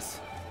grimoires,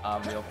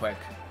 real quick.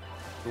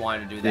 If we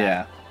wanted to do that.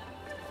 Yeah.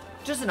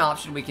 Just an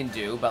option we can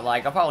do, but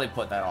like, I'll probably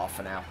put that off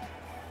for now.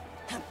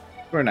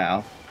 For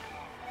now.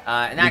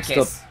 In that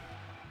case,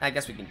 I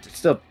guess we can just...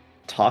 Still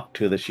talk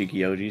to the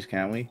Shikyojis,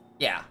 can't we?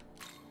 Yeah.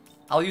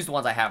 I'll use the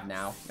ones I have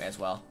now, as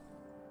well.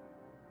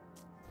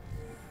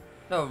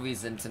 No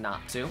reason to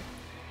not to.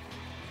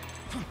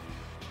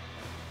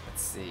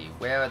 Let's see,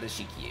 where are the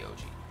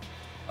Shikioji?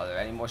 Are there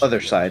any more Shikioji? Other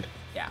side.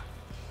 Yeah.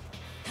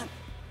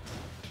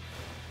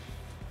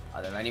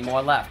 Are there any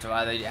more left, or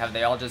have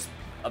they all just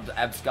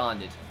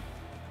absconded?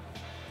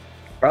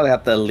 Probably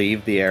have to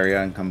leave the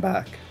area and come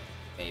back.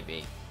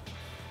 Maybe.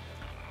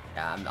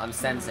 Yeah, I'm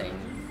sensing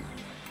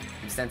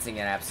an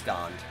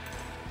abscond.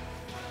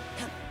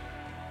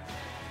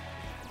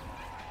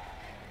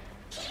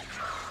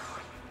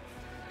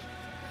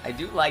 I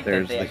do like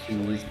There's that they the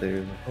actually... keys,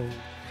 there's the...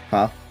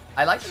 Huh?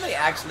 I like that they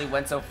actually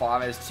went so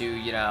far as to,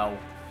 you know,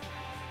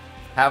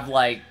 have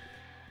like...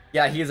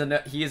 Yeah, he is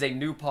a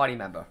new party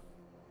member.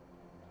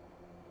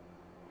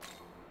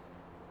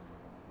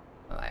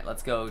 Alright,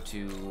 let's go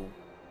to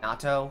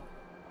Nato.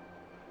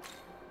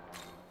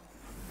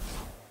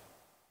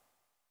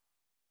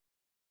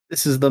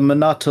 This is the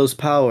Minato's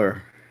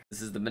power.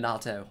 This is the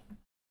Minato.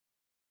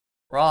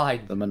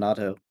 Ride. The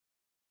Minato.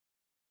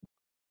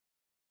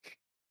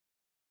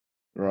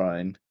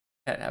 Rhine.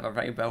 Can't have a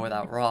rainbow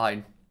without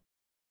Rhine.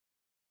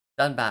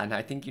 Dunban,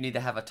 I think you need to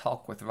have a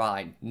talk with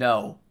Rhine.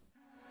 No.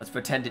 Let's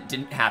pretend it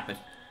didn't happen.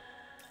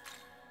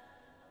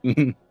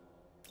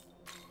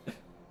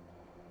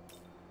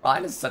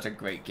 Rhine is such a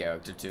great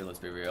character too, let's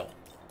be real.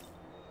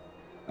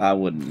 I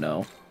wouldn't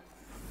know.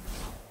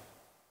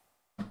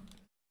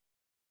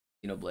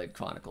 Xenoblade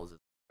Chronicles is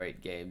a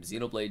great game.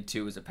 Xenoblade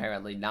 2 is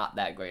apparently not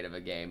that great of a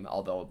game,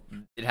 although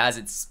it has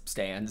its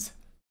stands.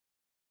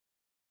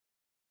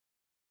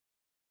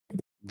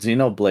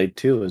 Xenoblade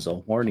 2 is a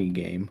horny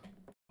game.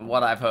 From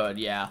what I've heard,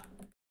 yeah.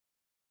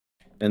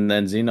 And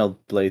then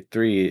Xenoblade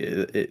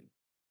 3,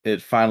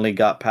 it finally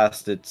got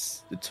past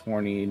its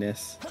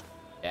horniness.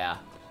 Yeah.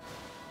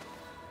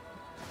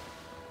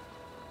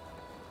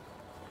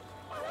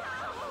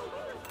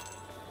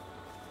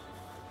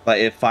 But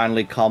it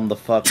finally calmed the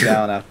fuck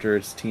down after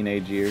its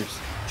teenage years.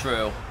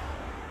 True.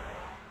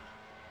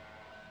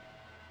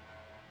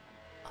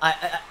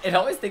 It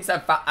always makes me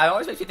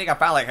think I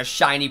found like a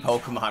shiny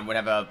Pokemon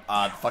whenever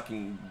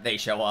fucking they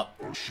show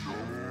up.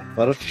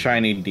 What if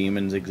shiny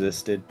demons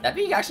existed? That'd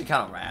be actually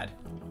kind of rad.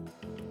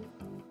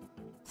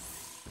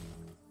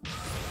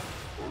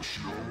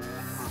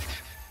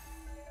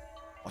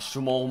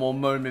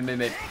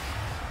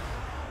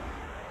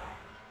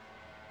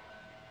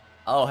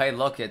 Oh, hey,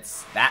 look,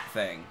 it's that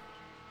thing.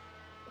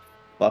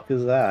 Fuck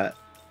is that?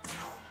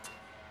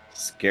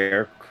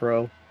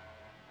 Scarecrow?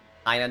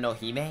 Aina no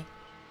Hime?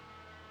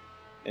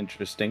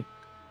 Interesting.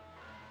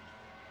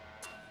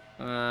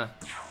 Alright.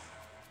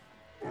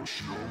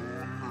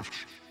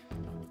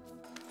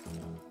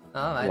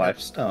 Life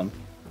Stone.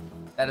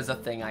 That is a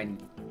thing I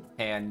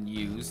can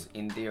use,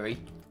 in theory.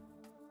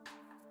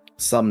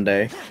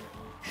 Someday.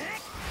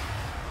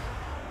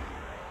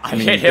 I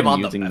hit him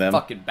on the them.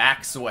 fucking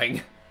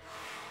backswing.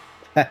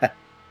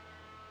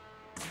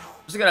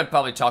 Just gonna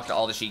probably talk to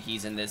all the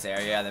Shikis in this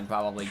area, and then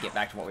probably get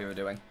back to what we were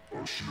doing.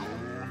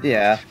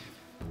 Yeah.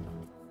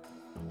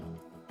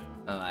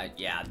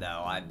 Yeah,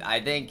 though, I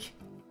think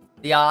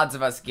the odds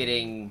of us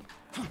getting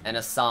an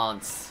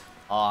Assance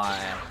are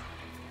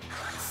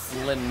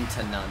slim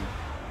to none.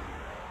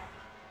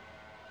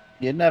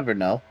 You never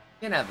know.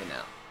 You never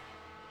know.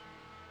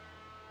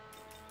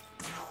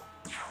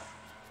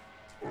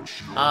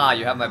 Ah,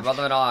 you have my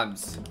brother in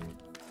arms.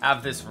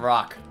 Have this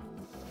rock.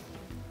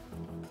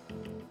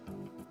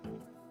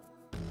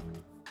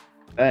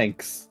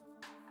 Thanks.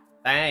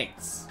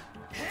 Thanks.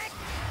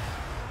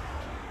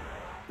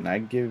 Can I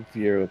give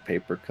you a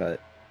paper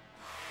cut?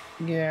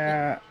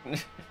 Yeah.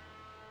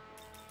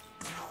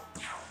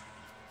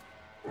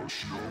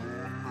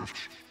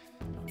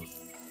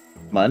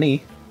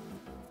 Money.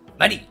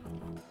 Money.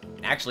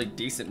 Actually,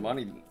 decent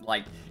money.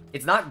 Like,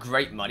 it's not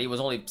great money. It was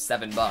only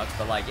 $7,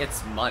 but like,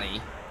 it's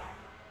money.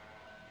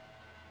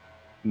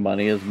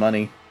 Money is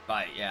money.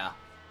 Right, yeah.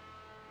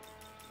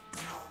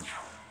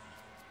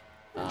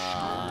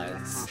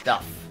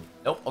 Stuff.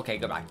 Nope, okay,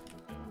 goodbye.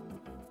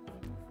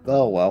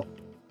 Oh, well.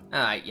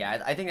 Alright,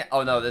 yeah, I think...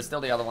 Oh, no, there's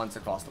still the other ones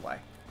across the way.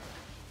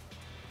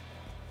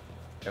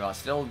 There are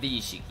still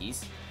these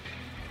Shikis.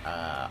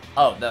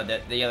 Oh, no,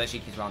 the other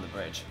Shikis are on the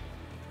bridge.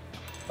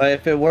 But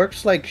if it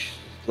works like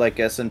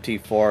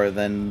SMT4,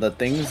 then the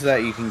things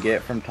that you can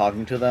get from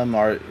talking to them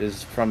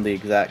is from the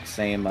exact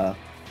same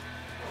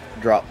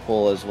drop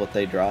pool as what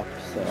they drop.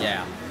 So.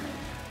 Yeah.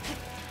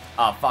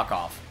 Fuck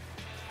off.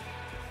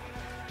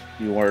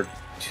 You are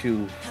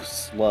too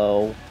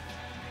slow.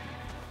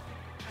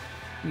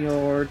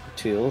 You're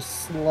too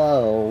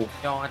slow.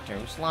 You're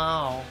too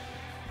slow.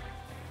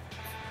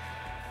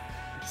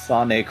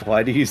 Sonic,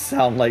 why do you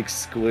sound like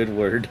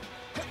Squidward?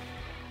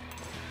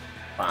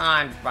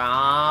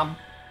 SpongeBob.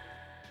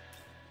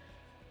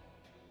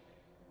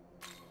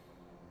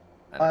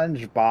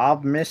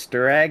 SpongeBob,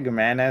 Mr.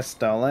 Eggman has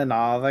stolen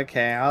all the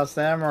Chaos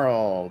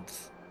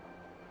Emeralds.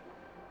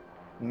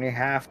 We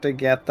have to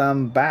get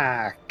them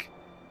back.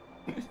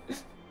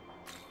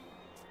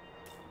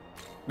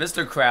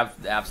 Mr.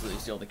 Krabs absolutely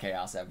steal the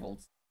Chaos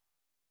Emeralds.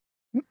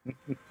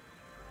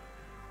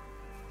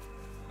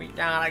 We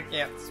gotta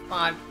get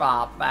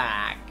SpongeBob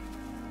back.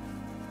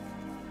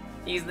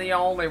 He's the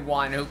only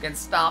one who can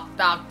stop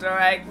Dr.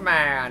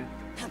 Eggman.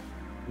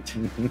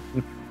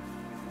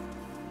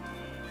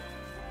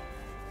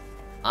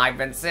 I've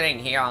been sitting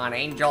here on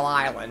Angel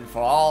Island for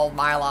all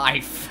my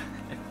life.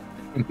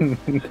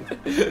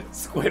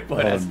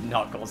 Squidward as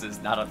Knuckles is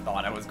not a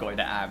thought I was going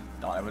to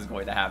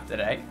have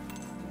today.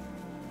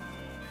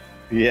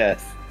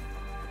 Yes.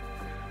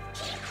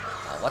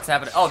 What's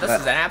happening? Oh, this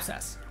is an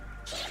abscess.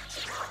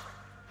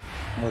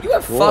 That's You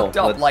have cool, fucked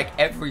up but like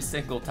every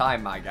single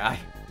time, my guy.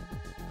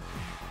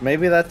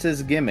 maybe that's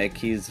his gimmick.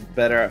 He's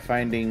better at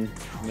finding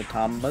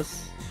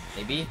Mitamas.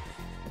 Maybe.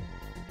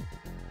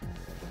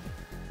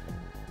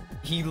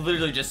 He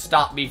literally just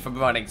stopped me from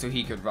running so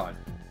he could run.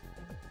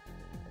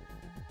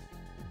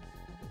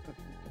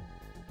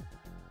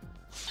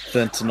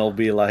 Sentinel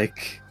be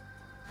like,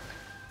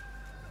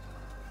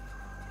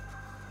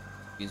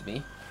 Excuse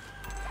me.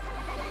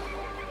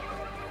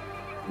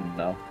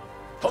 no.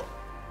 Oh.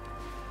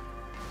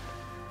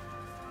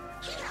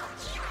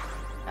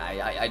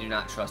 I do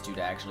not trust you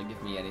to actually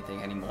give me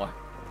anything anymore.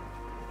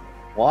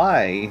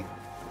 Why?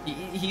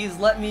 He's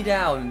let me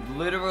down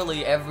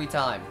literally every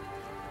time.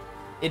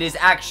 It is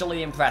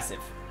actually impressive.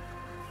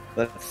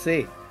 Let's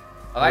see.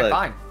 Alright, Look.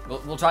 fine.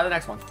 We'll try the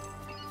next one.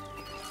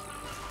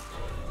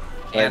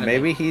 Like, Anime.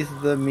 maybe he's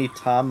the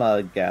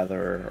Mitama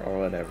gatherer or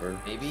whatever.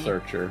 Maybe.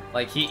 Searcher.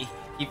 Like, he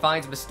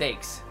finds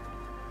mistakes.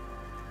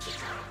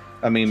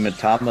 I mean,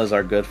 Mitamas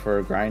are good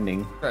for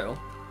grinding. True.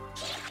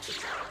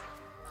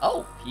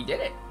 Oh, he did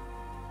it.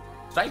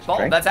 Strength bomb.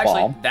 Strength That's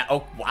actually... bomb.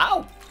 Oh,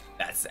 wow.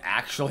 That's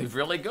actually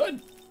really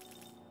good.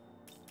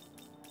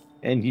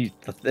 And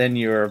then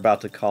you're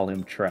about to call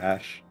him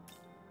trash.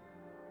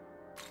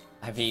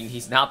 I mean,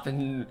 he's not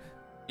been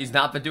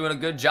doing a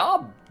good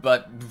job,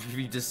 but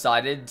we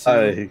decided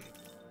to...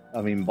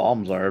 I mean,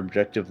 bombs are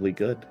objectively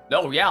good.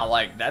 No, yeah,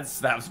 like,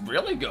 that's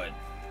really good.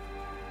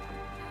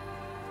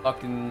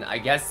 Fucking, I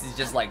guess it's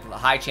just, like,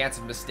 high chance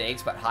of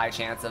mistakes, but high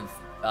chance of,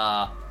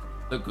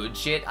 the good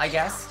shit, I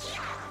guess.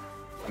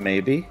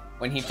 Maybe.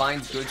 When he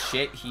finds good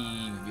shit,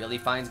 he really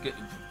finds good...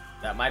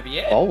 That might be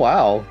it. Oh,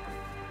 wow.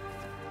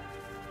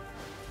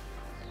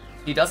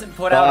 He doesn't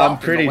put out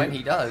often, pretty- but when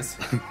he does.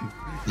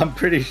 I'm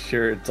pretty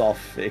sure it's all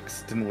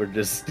fixed and we're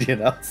just,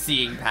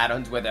 Seeing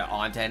patterns where there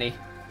aren't any.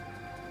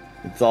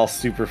 it's all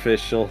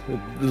superficial.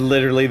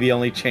 Literally the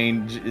only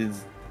change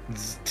is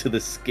to the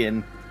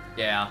skin.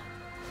 Yeah.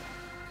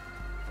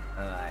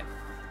 Alright.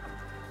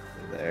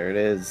 There it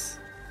is.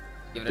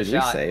 Give it a Did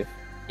shot. we save?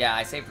 Yeah,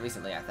 I saved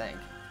recently, I think.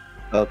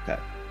 Okay.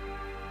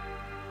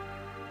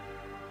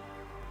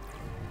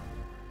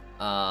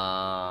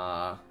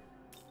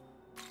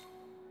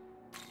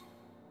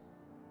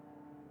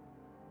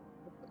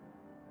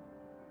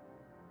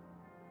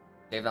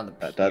 Saved on the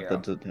That pier.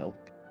 doesn't help.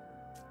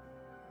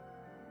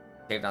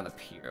 Saved on the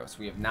pier, so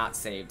we have not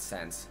saved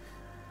since.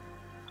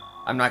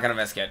 I'm not gonna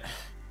risk it.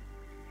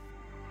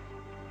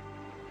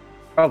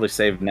 Probably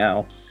saved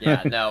now.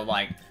 Yeah, no,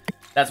 like,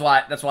 that's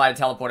why I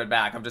teleported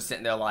back. I'm just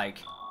sitting there like,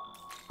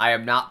 I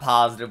am not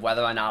positive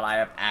whether or not I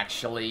have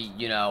actually,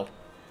 you know,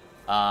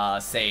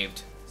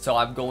 saved. So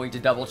I'm going to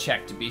double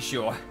check to be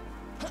sure.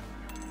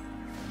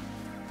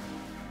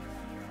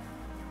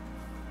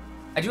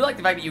 I do like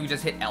the fact that you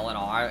just hit L and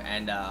R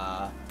and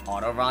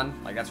auto run.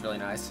 Like, that's really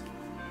nice.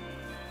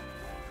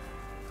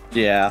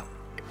 Yeah.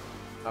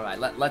 All right,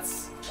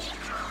 let's.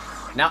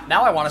 Now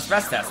I want to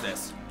stress test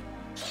this.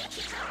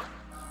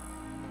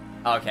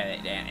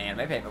 Okay,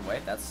 anime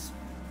paperweight. That's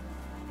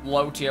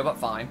low tier, but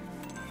fine.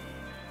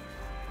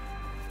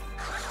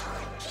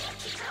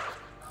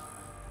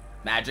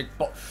 Magic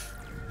ball.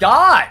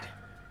 God.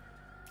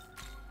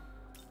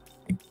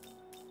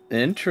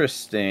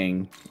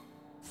 Interesting.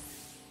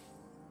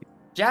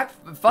 Jack,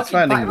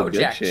 fucking Pyro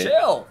Jack,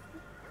 chill.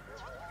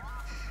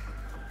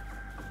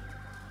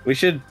 We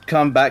should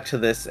come back to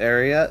this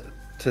area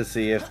to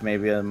see if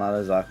maybe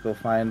Amazako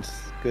finds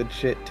good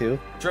shit too.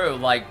 True,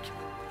 like,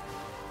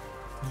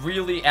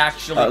 really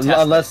actually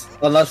test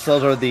unless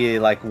those are the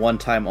like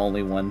one-time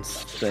only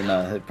ones, then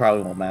it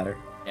probably won't matter.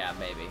 Yeah,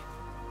 maybe.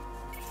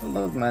 I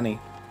love money.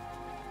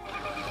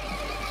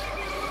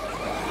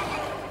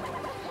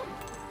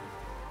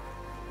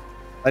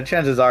 But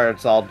chances are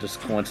it's all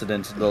just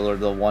coincidence. Those are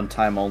the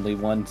one-time only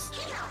ones.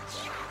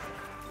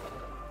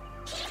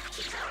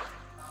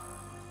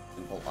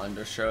 Simple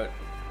undershirt.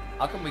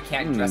 How come we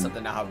can't dress up the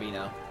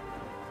Nahabino?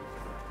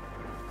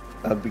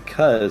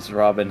 Because,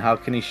 Robin, how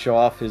can he show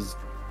off his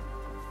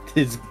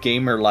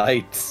gamer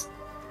lights?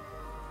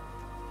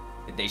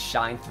 Did they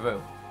shine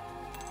through?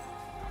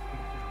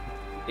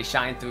 They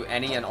shine through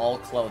any and all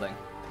clothing.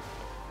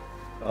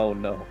 Oh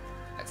no.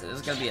 Right, so this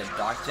is gonna be a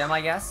dark gem, I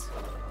guess?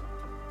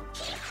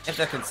 If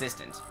they're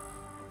consistent.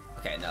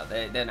 Okay, no,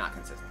 they're not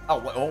consistent. Oh,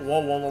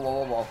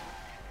 whoa.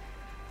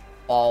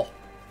 Ball.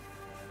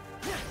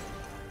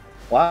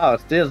 Wow,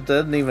 it still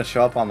didn't even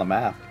show up on the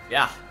map.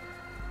 Yeah.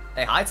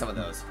 They hide some of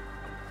those.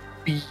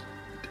 You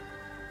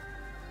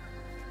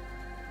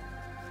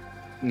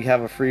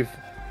have a free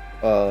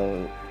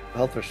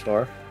health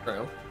restore.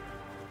 True.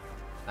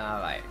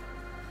 Alright.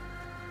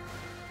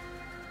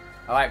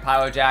 Alright,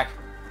 Pyro Jack.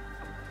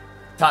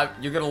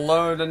 You're gonna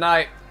learn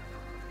tonight.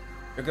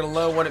 You're gonna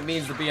learn what it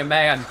means to be a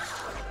man.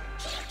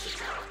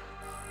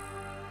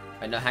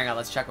 Wait, no, hang on.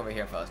 Let's check over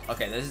here first.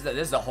 Okay, this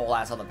is the whole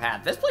ass on the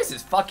path. This place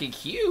is fucking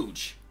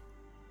huge.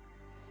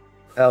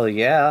 Hell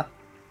yeah.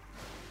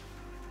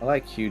 I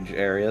like huge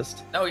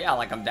areas. Oh yeah,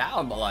 like I'm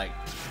down, but like,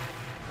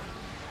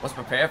 let's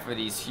prepare for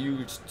these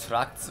huge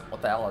trucks.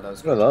 What the hell are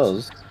those? What are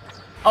those?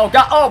 Oh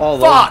god! Oh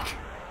fuck! Those...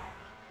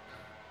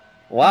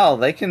 Wow,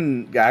 they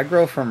can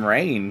aggro from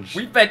range.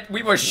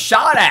 We were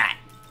shot at.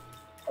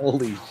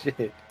 Holy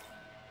shit!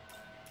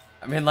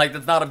 I mean, like,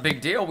 that's not a big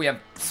deal. We have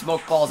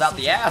smoke balls out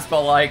the ass,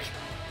 but like,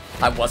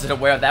 I wasn't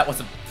aware that was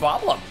a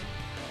problem.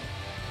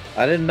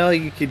 I didn't know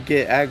you could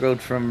get aggroed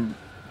from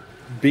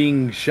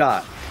being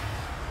shot.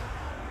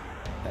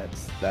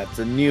 That's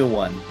a new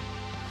one.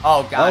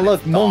 Oh god! Oh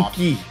look,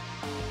 monkey!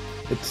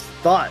 It's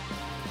Thoth.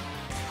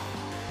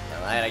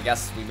 Alright, I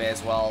guess we may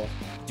as well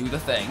do the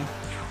thing.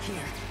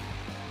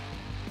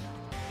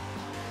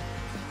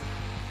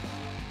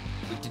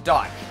 Weak to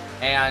dark,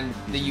 and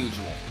the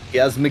usual. He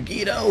has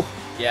Megiddo.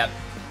 Yep.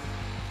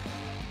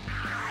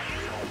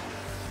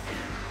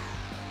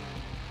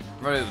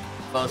 Rude,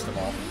 first of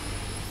all.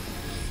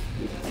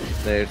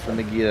 There's the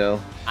Megiddo.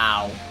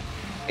 Ow.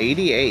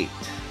 88.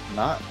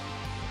 Not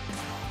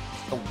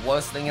the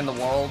worst thing in the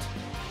world.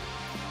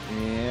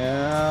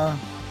 Yeah.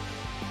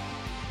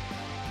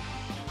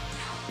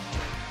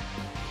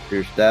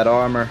 Here's that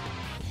armor.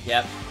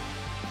 Yep.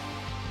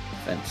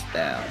 Fence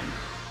down.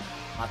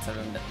 Lots of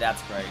them.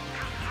 That's great.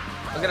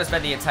 We're gonna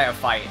spend the entire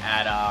fight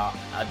at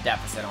a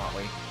deficit, aren't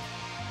we?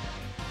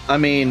 I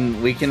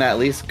mean, we can at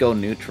least go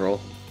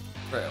neutral.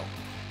 True.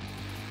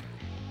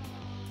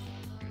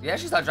 We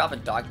actually start dropping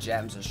dark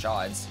gems and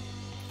shards.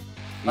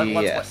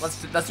 Yes.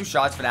 Let's do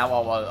shards for now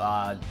while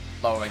we're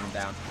lowering them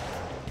down.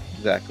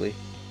 Exactly.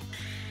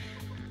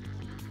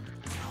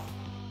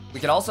 We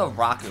can also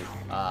Raku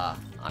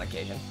on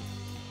occasion.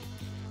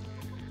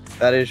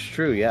 That is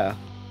true, yeah.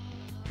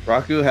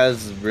 Raku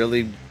has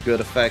really good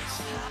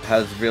effects,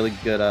 has really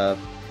good,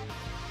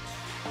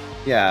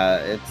 yeah,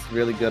 it's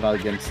really good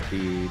against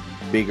the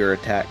bigger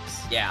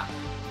attacks. Yeah.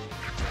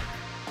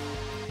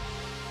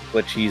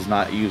 Which he's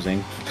not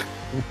using.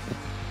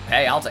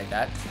 Hey, I'll take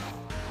that.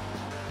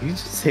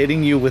 He's just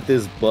hitting you with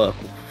his book.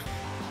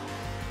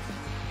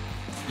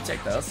 You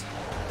take those.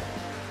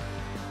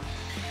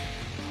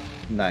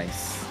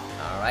 Nice.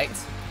 Alright.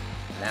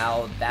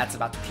 Now that's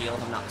about to peel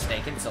if I'm not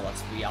mistaken, so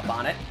let's re-up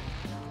on it.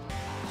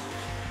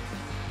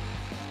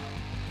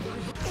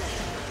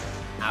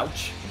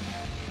 Ouch.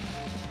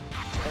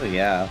 Oh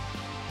yeah.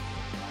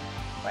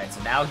 Right,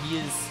 so now he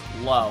is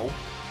low.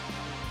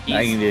 Now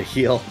you need to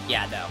heal.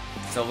 Yeah, no.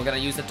 So we're gonna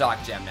use the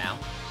dark gem now.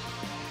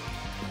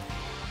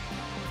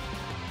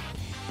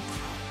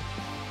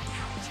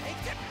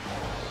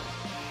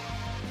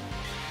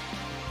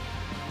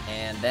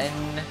 And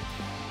then...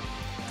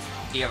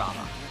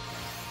 Diorama.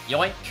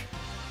 Yoink!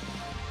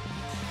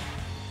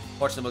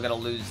 Fortunately, we're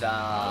gonna lose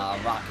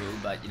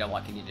Raku, but you know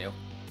what can you do?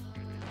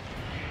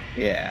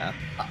 Yeah.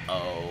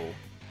 Uh-oh.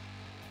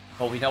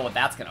 Well, we know what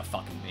that's gonna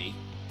fucking be.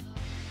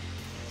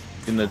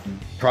 Gonna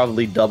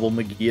probably double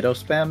Megiddo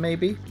spam,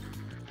 maybe?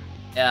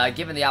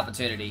 Given the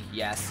opportunity,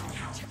 yes.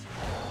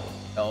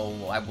 So,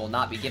 I will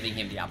not be giving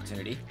him the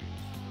opportunity.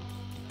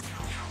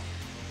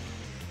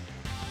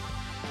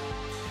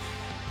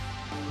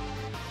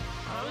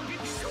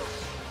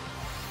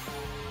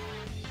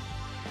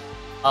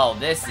 Oh,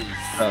 this is...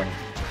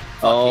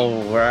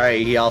 Oh,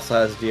 right, he also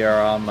has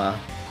Diorama.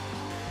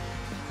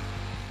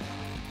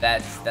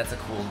 That's a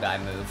cool guy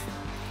move.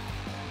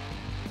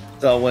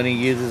 So when he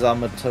uses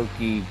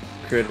Amatoki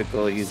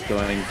critical, he's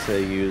going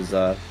to use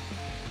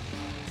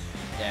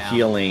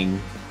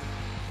healing,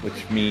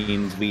 which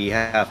means we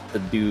have to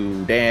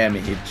do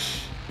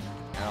damage.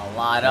 And a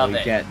lot of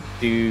it.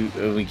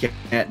 We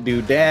can't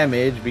do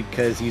damage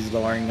because he's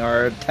lowering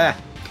our attack.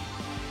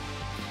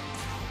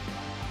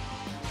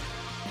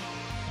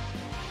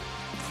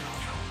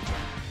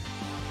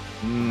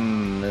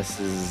 This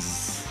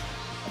is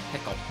a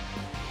pickle.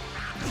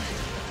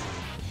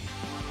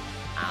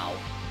 Ow.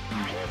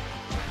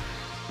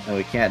 And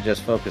we can't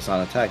just focus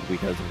on attack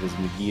because of his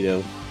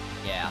Megiddo.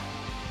 Yeah.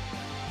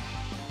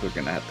 We're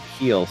gonna have to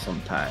heal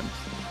sometimes.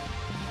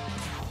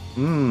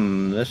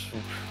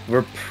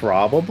 We're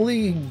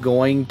probably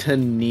going to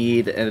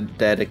need a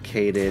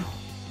dedicated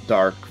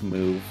dark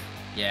move.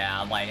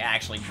 Yeah, like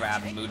actually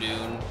grab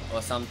Mudun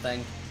or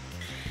something.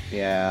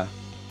 Yeah.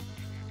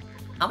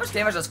 How much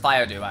damage does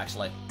fire do,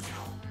 actually?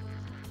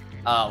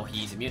 Oh,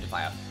 he's immune to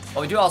fire.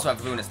 But we do also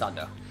have Ruinous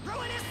Thunder.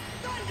 Ruinous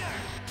Thunder!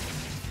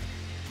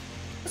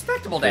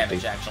 Respectable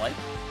damage, actually.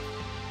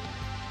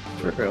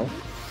 True.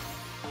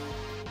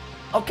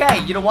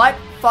 Okay, you know what?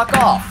 Fuck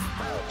off.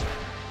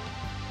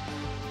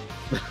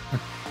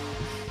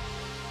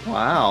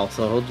 Wow,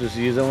 so he'll just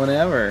use it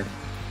whenever.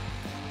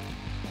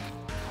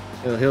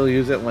 He'll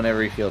use it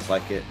whenever he feels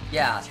like it.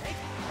 Yeah,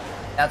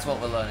 that's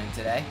what we're learning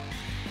today.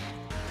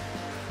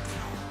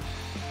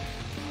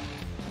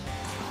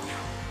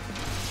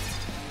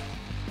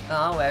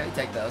 Oh, where we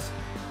take those.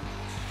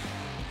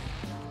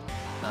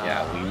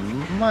 Yeah, we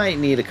might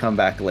need to come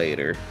back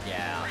later.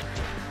 Yeah.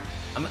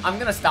 I'm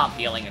gonna stop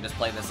healing and just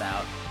play this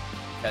out.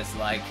 Because,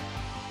 like,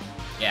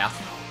 yeah.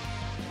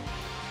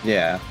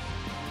 Yeah.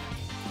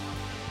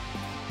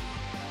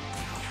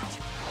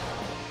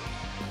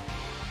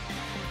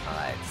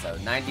 Alright, so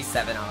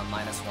 97 on a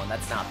 -1.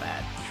 That's not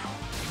bad.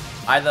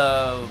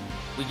 Either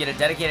we get a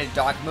dedicated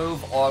dark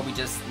move, or we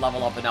just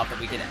level up enough that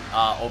we can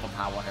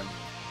overpower him.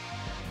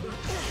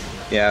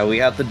 Yeah, we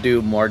have to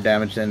do more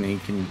damage than he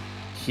can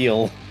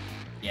heal.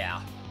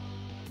 Yeah.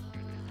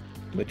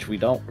 Which we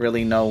don't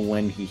really know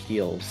when he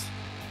heals.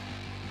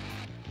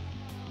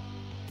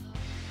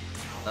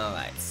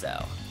 Alright,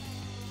 so.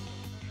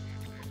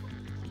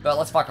 Well,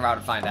 let's fuck around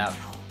and find out.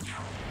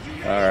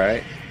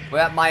 Alright. We're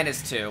at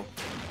 -2.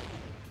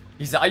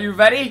 He's, are you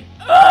ready?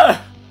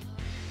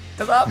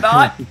 Cause I'm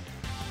not.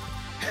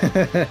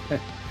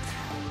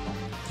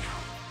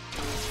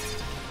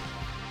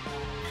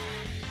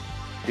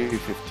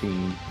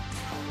 215.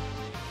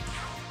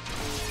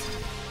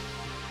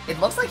 It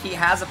looks like he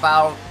has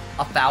about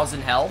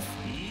 1,000 health.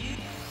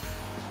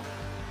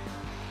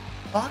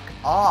 Fuck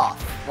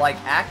off. Like,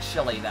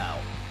 actually, though.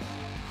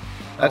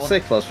 I'd say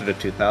closer to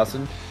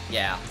 2,000.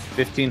 Yeah.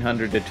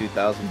 1,500 to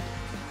 2,000.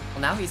 Well,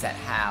 now he's at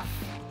half.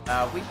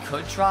 We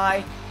could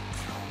try.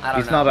 I don't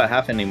know. He's not at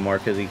half anymore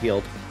because he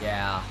healed.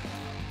 Yeah.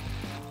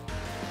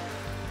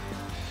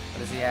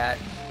 What is he at?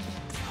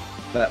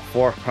 That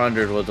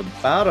 400 was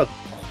about a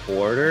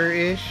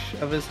quarter-ish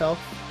of his health.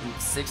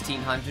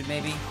 1,600,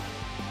 maybe?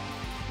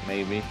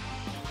 Maybe.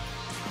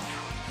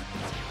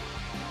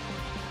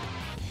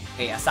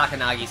 Okay, yeah,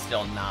 Sakanagi's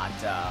still not,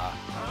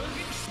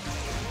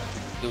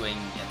 doing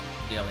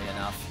it nearly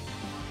enough.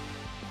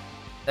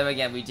 Then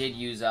again, we did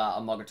use a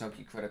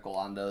Mogotoki critical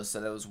on those, so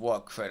those were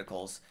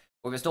criticals.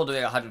 We were still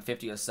doing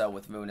 150 or so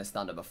with Ruinous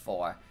Thunder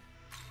before.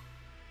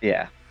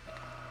 Yeah.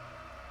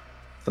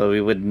 So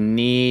we would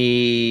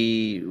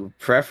need,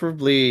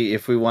 preferably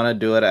if we want to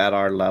do it at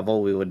our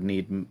level, we would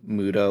need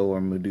Mudo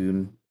or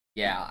Mudun.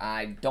 Yeah,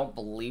 I don't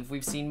believe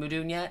we've seen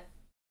Mudun yet.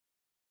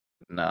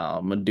 No,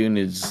 Mudun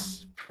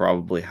is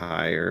probably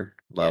higher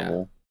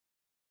level.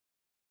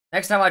 Yeah.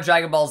 Next time on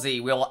Dragon Ball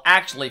Z, we'll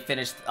actually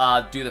finish,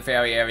 do the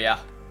fairy area.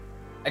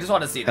 I just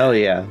want to see that. Hell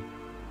yeah.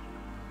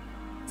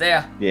 See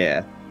ya.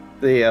 Yeah.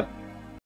 See ya.